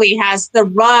literally has the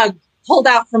rug pulled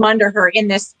out from under her in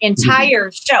this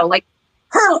entire show. Like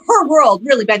her world,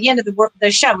 really, by the end of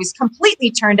the show, is completely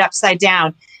turned upside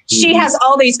down. She has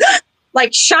all these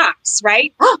like shocks,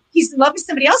 right? Oh, he's in love with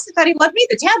somebody else. I thought he loved me.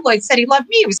 The tabloid said he loved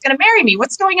me. He was going to marry me.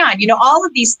 What's going on? All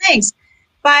of these things.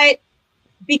 But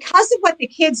because of what the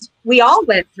kids, we all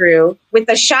went through with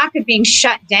the shock of being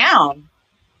shut down,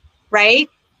 right?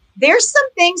 There's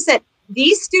some things that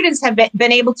these students have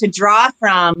been able to draw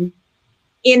from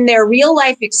in their real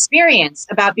life experience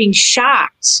about being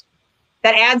shocked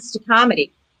that adds to comedy.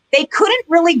 They couldn't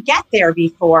really get there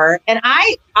before. And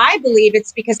I believe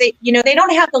it's because they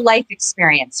don't have the life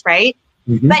experience, right?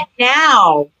 But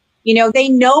now, they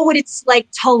know what it's like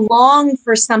to long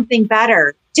for something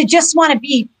better, to just want to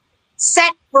be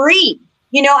set free.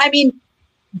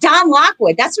 Don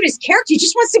Lockwood, that's what his character, he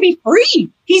just wants to be free.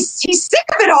 He's sick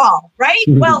of it all, right?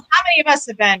 Well, how many of us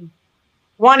have been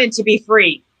wanted to be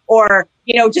free or,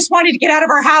 just wanted to get out of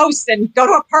our house and go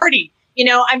to a party?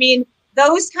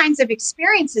 Those kinds of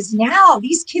experiences now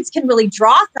these kids can really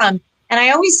draw from. And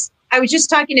I was just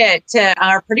talking to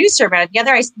our producer about it the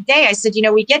other day. I said,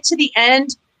 we get to the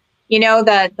end,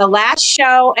 the last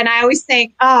show. And I always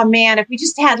think, oh man, if we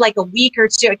just had like a week or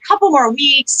two, a couple more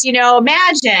weeks,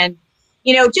 imagine,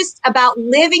 just about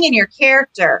living in your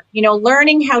character,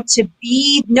 learning how to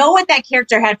know what that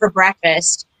character had for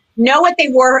breakfast, know what they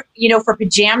wore, for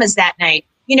pajamas that night.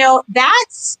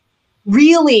 That's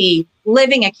really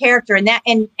living a character.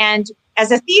 And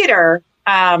as a theater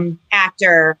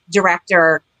actor,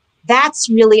 director, that's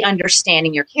really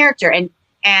understanding your character.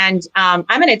 And I'm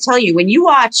going to tell you, when you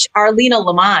watch our Lena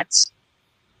Lamont,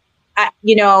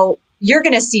 you're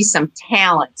going to see some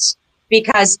talent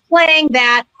because playing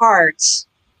that part,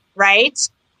 right?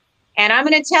 And I'm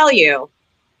going to tell you,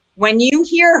 when you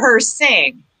hear her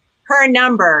sing her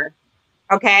number,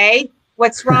 okay,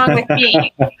 what's wrong with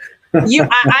me?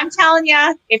 I'm telling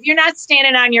you, if you're not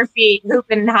standing on your feet,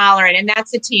 hooping and hollering, and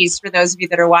that's a tease for those of you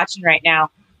that are watching right now,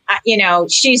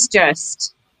 she's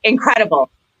just incredible.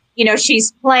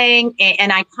 She's playing an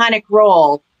iconic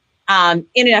role in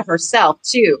and of herself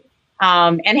too,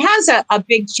 and has a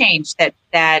big change that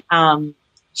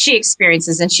she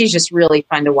experiences, and she's just really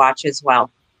fun to watch as well.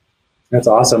 That's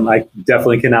awesome. I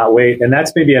definitely cannot wait. And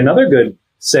that's maybe another good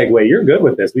segue. You're good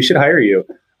with this. We should hire you.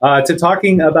 To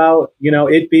talking about,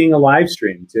 it being a live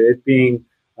stream, to it being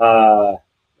a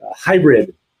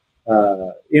hybrid,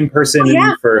 in person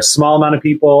for a small amount of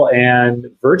people and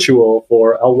virtual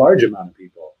for a large amount of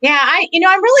people. Yeah,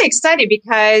 I'm really excited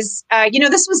because,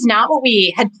 this was not what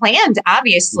we had planned,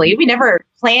 obviously. We never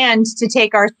planned to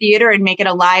take our theater and make it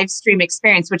a live stream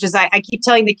experience, which is, I keep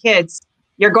telling the kids,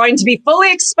 you're going to be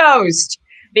fully exposed.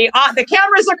 The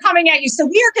cameras are coming at you. So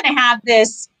we are going to have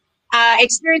this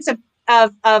experience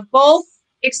of both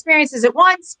experiences at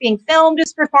once, being filmed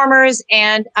as performers,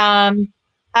 and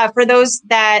for those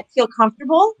that feel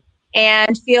comfortable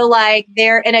and feel like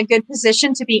they're in a good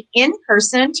position to be in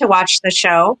person to watch the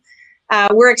show,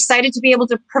 we're excited to be able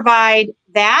to provide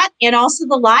that and also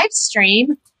the live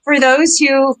stream for those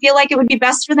who feel like it would be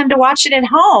best for them to watch it at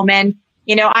home. And,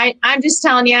 I'm just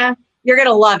telling you, you're going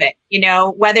to love it,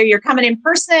 whether you're coming in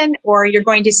person or you're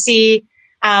going to see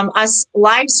us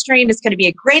live stream. It's going to be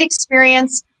a great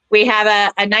experience. We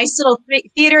have a nice little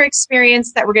theater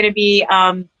experience that we're going to be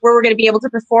where we're going to be able to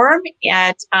perform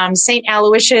at St.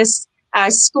 Aloysius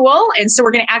School. And so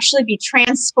we're going to actually be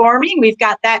transforming. We've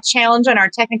got that challenge on our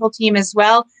technical team as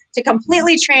well to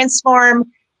completely transform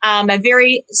a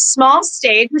very small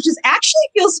stage, which is actually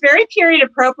feels very period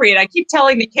appropriate. I keep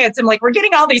telling the kids, I'm like, we're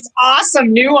getting all these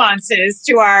awesome nuances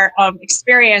to our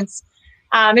experience.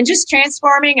 And just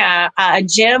transforming a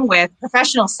gym with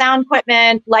professional sound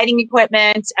equipment, lighting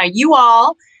equipment, you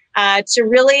all, to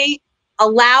really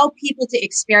allow people to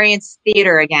experience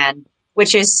theater again,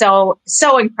 which is so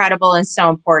incredible and so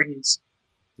important.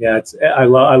 Yeah, I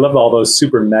love all those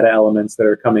super meta elements that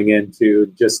are coming in to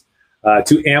just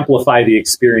to amplify the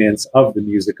experience of the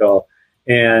musical.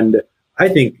 And I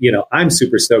think, I'm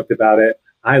super stoked about it.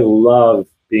 I love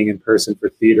being in person for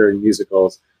theater and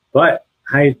musicals, but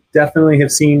I definitely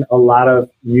have seen a lot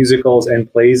of musicals and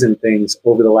plays and things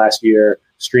over the last year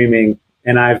streaming,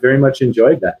 and I've very much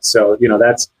enjoyed that. So,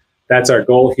 that's our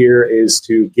goal here, is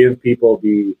to give people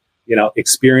the,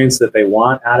 experience that they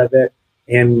want out of it.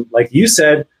 And like you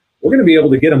said, we're going to be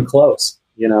able to get them close.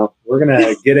 We're going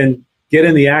to get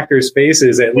in the actors'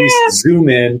 faces, at least zoom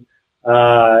in,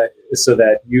 so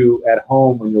that you at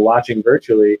home, when you're watching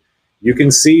virtually, you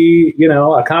can see,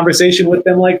 a conversation with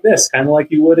them like this, kind of like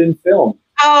you would in film.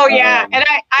 Oh, yeah. And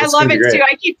I love it, too.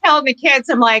 I keep telling the kids,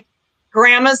 I'm like,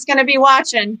 Grandma's going to be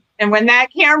watching. And when that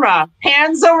camera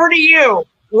pans over to you,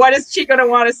 what is she going to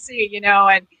want to see,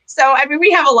 And so,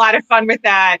 we have a lot of fun with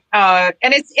that. And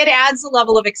it adds a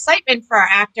level of excitement for our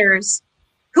actors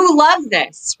who love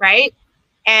this, right?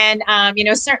 And,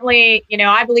 certainly,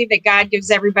 I believe that God gives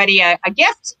everybody a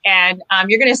gift. And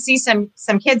you're going to see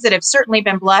some kids that have certainly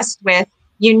been blessed with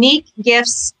unique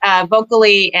gifts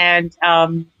vocally and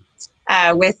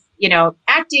with,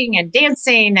 acting and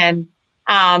dancing and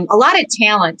a lot of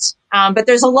talent. But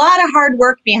there's a lot of hard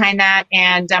work behind that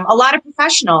and a lot of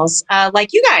professionals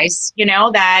like you guys,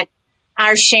 that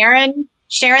are sharing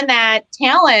that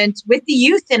talent with the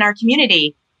youth in our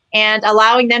community and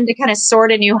allowing them to kind of soar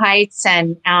to new heights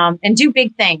and do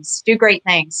big things, do great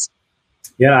things.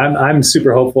 Yeah, I'm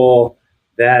super hopeful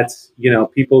that,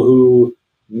 people who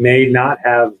may not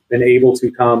have been able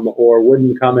to come or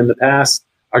wouldn't come in the past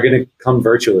are going to come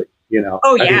virtually.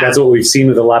 Oh, yeah. I think that's what we've seen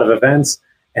with a lot of events.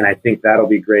 And I think that'll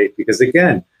be great because,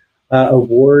 again,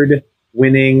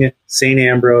 award-winning St.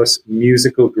 Ambrose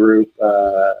musical group.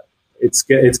 It's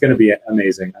going to be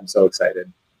amazing. I'm so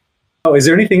excited. Oh, is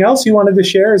there anything else you wanted to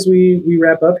share as we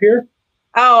wrap up here?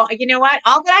 Oh, you know what?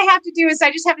 All that I have to do is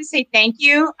I just have to say thank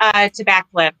you to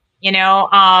Backflip.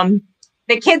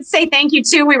 The kids say thank you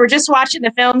too. We were just watching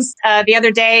the films the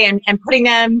other day and putting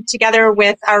them together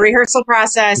with our rehearsal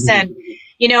process. And,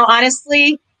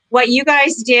 honestly, what you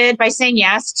guys did by saying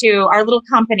yes to our little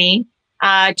company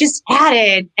just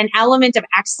added an element of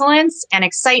excellence and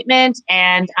excitement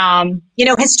and,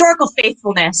 historical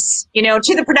faithfulness,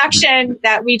 to the production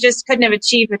that we just couldn't have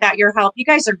achieved without your help. You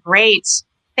guys are great.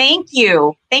 Thank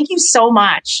you. Thank you so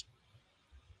much.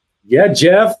 Yeah,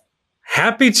 Jeff.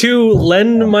 Happy to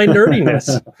lend my nerdiness.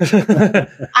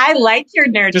 I like your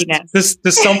nerdiness. Just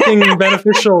something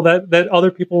beneficial that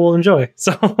other people will enjoy.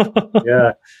 So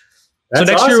yeah. So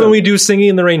next year when we do Singing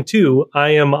in the Rain 2, I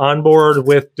am on board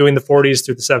with doing the 40s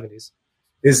through the 70s.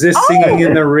 Is this Singing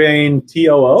in the Rain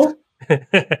TOO?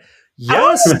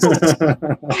 Yes.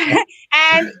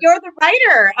 And you're the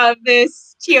writer of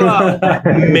this TOO.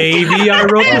 Maybe I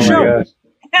wrote the show.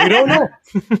 We don't know.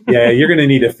 Yeah, you're going to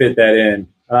need to fit that in.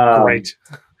 Great.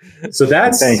 So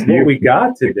that's what we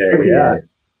got today. Yeah.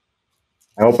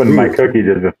 I opened my cookie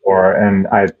just before, and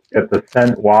I get the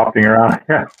scent wafting around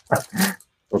here.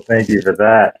 So thank you for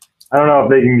that. I don't know if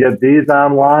they can get these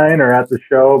online or at the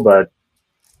show, but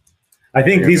I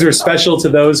think these are special to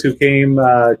those who came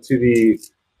to the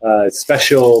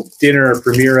special dinner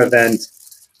premiere event.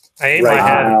 I ate my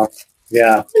head.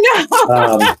 Yeah.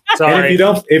 Sorry.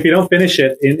 And if you don't finish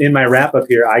it in my wrap up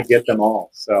here, I get them all.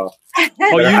 So you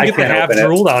can get the half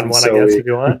drooled on one, I guess, if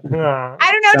you want.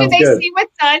 I don't know. Did they see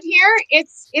what's on here?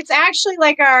 It's actually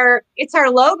like our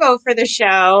logo for the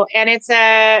show, and it's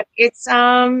our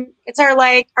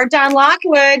Don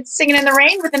Lockwood Singing in the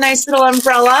Rain with a nice little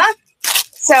umbrella.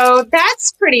 So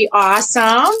that's pretty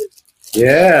awesome.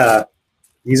 Yeah,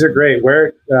 these are great.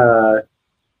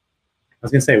 I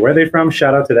was going to say, where are they from?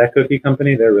 Shout out to that cookie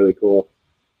company. They're really cool.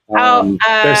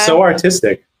 They're so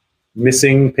artistic.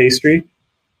 missing pastry.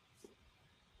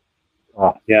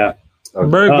 Oh, Yeah.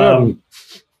 Very good.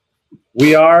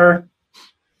 We are,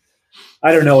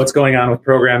 I don't know what's going on with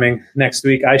programming next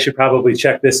week. I should probably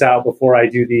check this out before I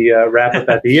do the wrap up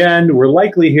at the end. We're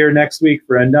likely here next week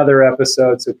for another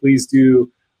episode. So please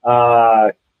do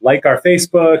like our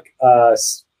Facebook,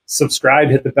 subscribe,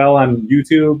 hit the bell on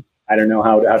YouTube. I don't know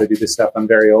how to do this stuff. I'm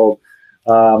very old.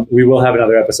 We will have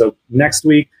another episode next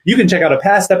week. You can check out a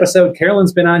past episode.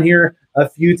 Carolyn's been on here a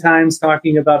few times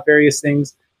talking about various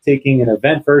things, taking an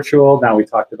event virtual. Now we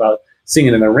talked about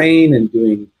Singing in the Rain and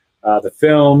doing the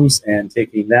films and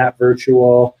taking that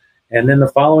virtual. And then the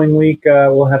following week,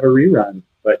 we'll have a rerun,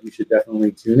 but you should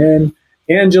definitely tune in.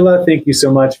 Angela, thank you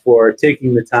so much for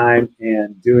taking the time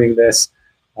and doing this.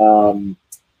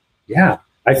 Yeah,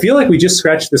 I feel like we just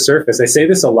scratched the surface. I say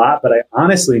this a lot, but I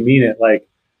honestly mean it. Like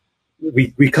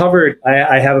we covered,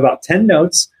 I have about 10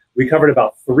 notes. We covered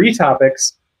about 3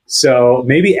 topics. So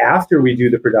maybe after we do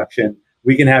the production,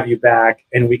 we can have you back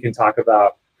and we can talk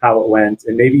about how it went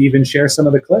and maybe even share some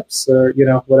of the clips or,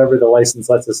 whatever the license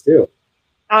lets us do.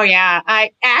 Oh yeah.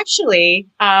 I actually,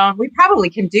 we probably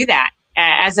can do that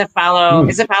as a follow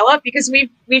up because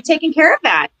we've taken care of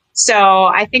that. So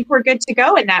I think we're good to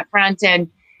go in that front.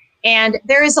 And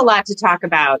there is a lot to talk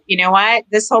about. You know what?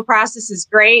 This whole process is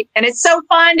great. And it's so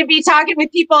fun to be talking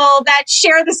with people that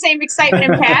share the same excitement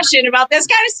and passion about this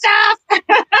kind of stuff.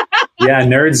 Yeah,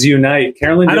 nerds unite.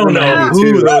 Carolyn, I don't know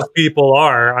who those people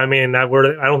are. I mean, I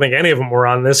don't think any of them were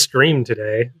on this stream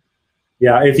today.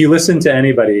 Yeah, if you listen to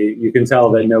anybody, you can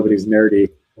tell that nobody's nerdy.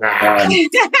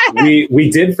 We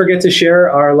did forget to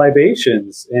share our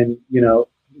libations. And,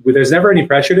 there's never any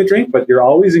pressure to drink, but you're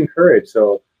always encouraged.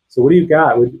 So what do you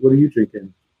got? What are you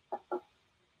drinking?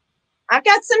 I've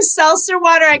got some seltzer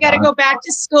water. I got to go back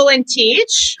to school and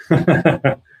teach.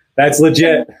 That's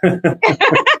legit.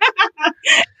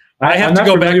 I have to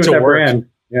go back to work. Brand.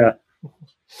 Yeah.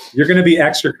 You're going to be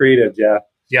extra creative, Jeff.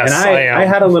 Yes, and I am. I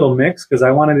had a little mix because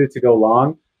I wanted it to go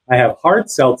long. I have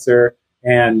hard seltzer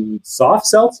and soft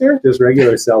seltzer, just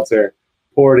regular seltzer,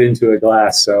 poured into a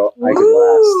glass so I could last.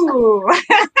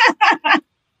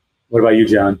 What about you,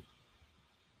 John?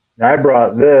 I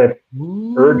brought this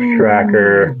urge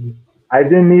tracker. I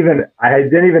didn't even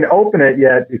open it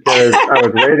yet because I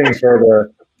was waiting for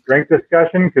the drink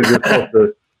discussion because you're supposed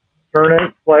to turn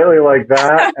it slightly like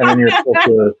that, and then you're supposed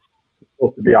to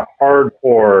be a hard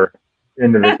pour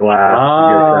into the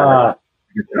glass.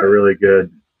 Get that really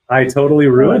good. I totally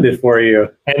ruined it for you.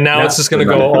 And now it's just going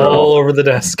to go all over the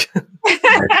desk.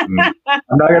 I'm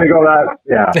not going to go that.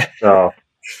 Yeah. So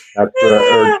that's the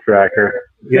urge tracker.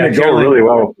 Yeah, go really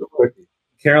well with the quickie.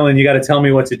 Carolyn, you got to tell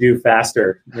me what to do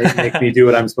faster. Make me do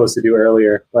what I'm supposed to do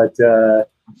earlier. But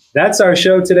that's our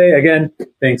show today. Again,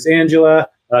 thanks, Angela.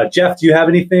 Jeff, do you have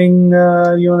anything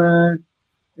you want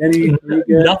to?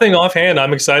 Nothing offhand.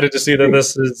 I'm excited to see that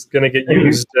this is going to get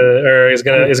used, or is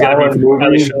going to be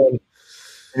highly shown.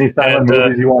 Any silent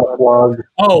movies you want to plug?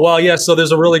 Oh well, yeah. So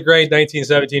there's a really great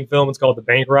 1917 film. It's called The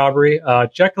Bank Robbery.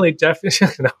 Definitely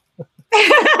no.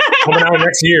 Coming out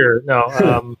next year. No.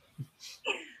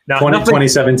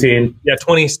 2017. Yeah,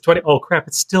 2020. Oh crap!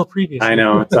 It's still previous. I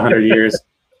know it's 100 years.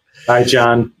 All right,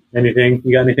 John. Anything?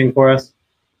 You got anything for us?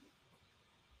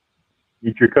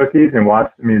 Eat your cookies and watch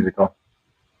the musical.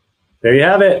 There you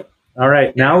have it. All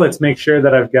right, now let's make sure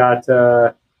that I've got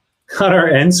our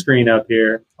end screen up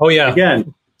here. Oh yeah.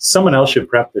 Again, someone else should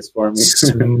prep this for me.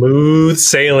 Smooth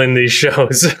sailing these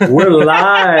shows. We're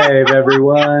live,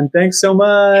 everyone. Thanks so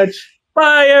much.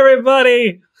 Bye,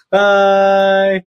 everybody. Bye.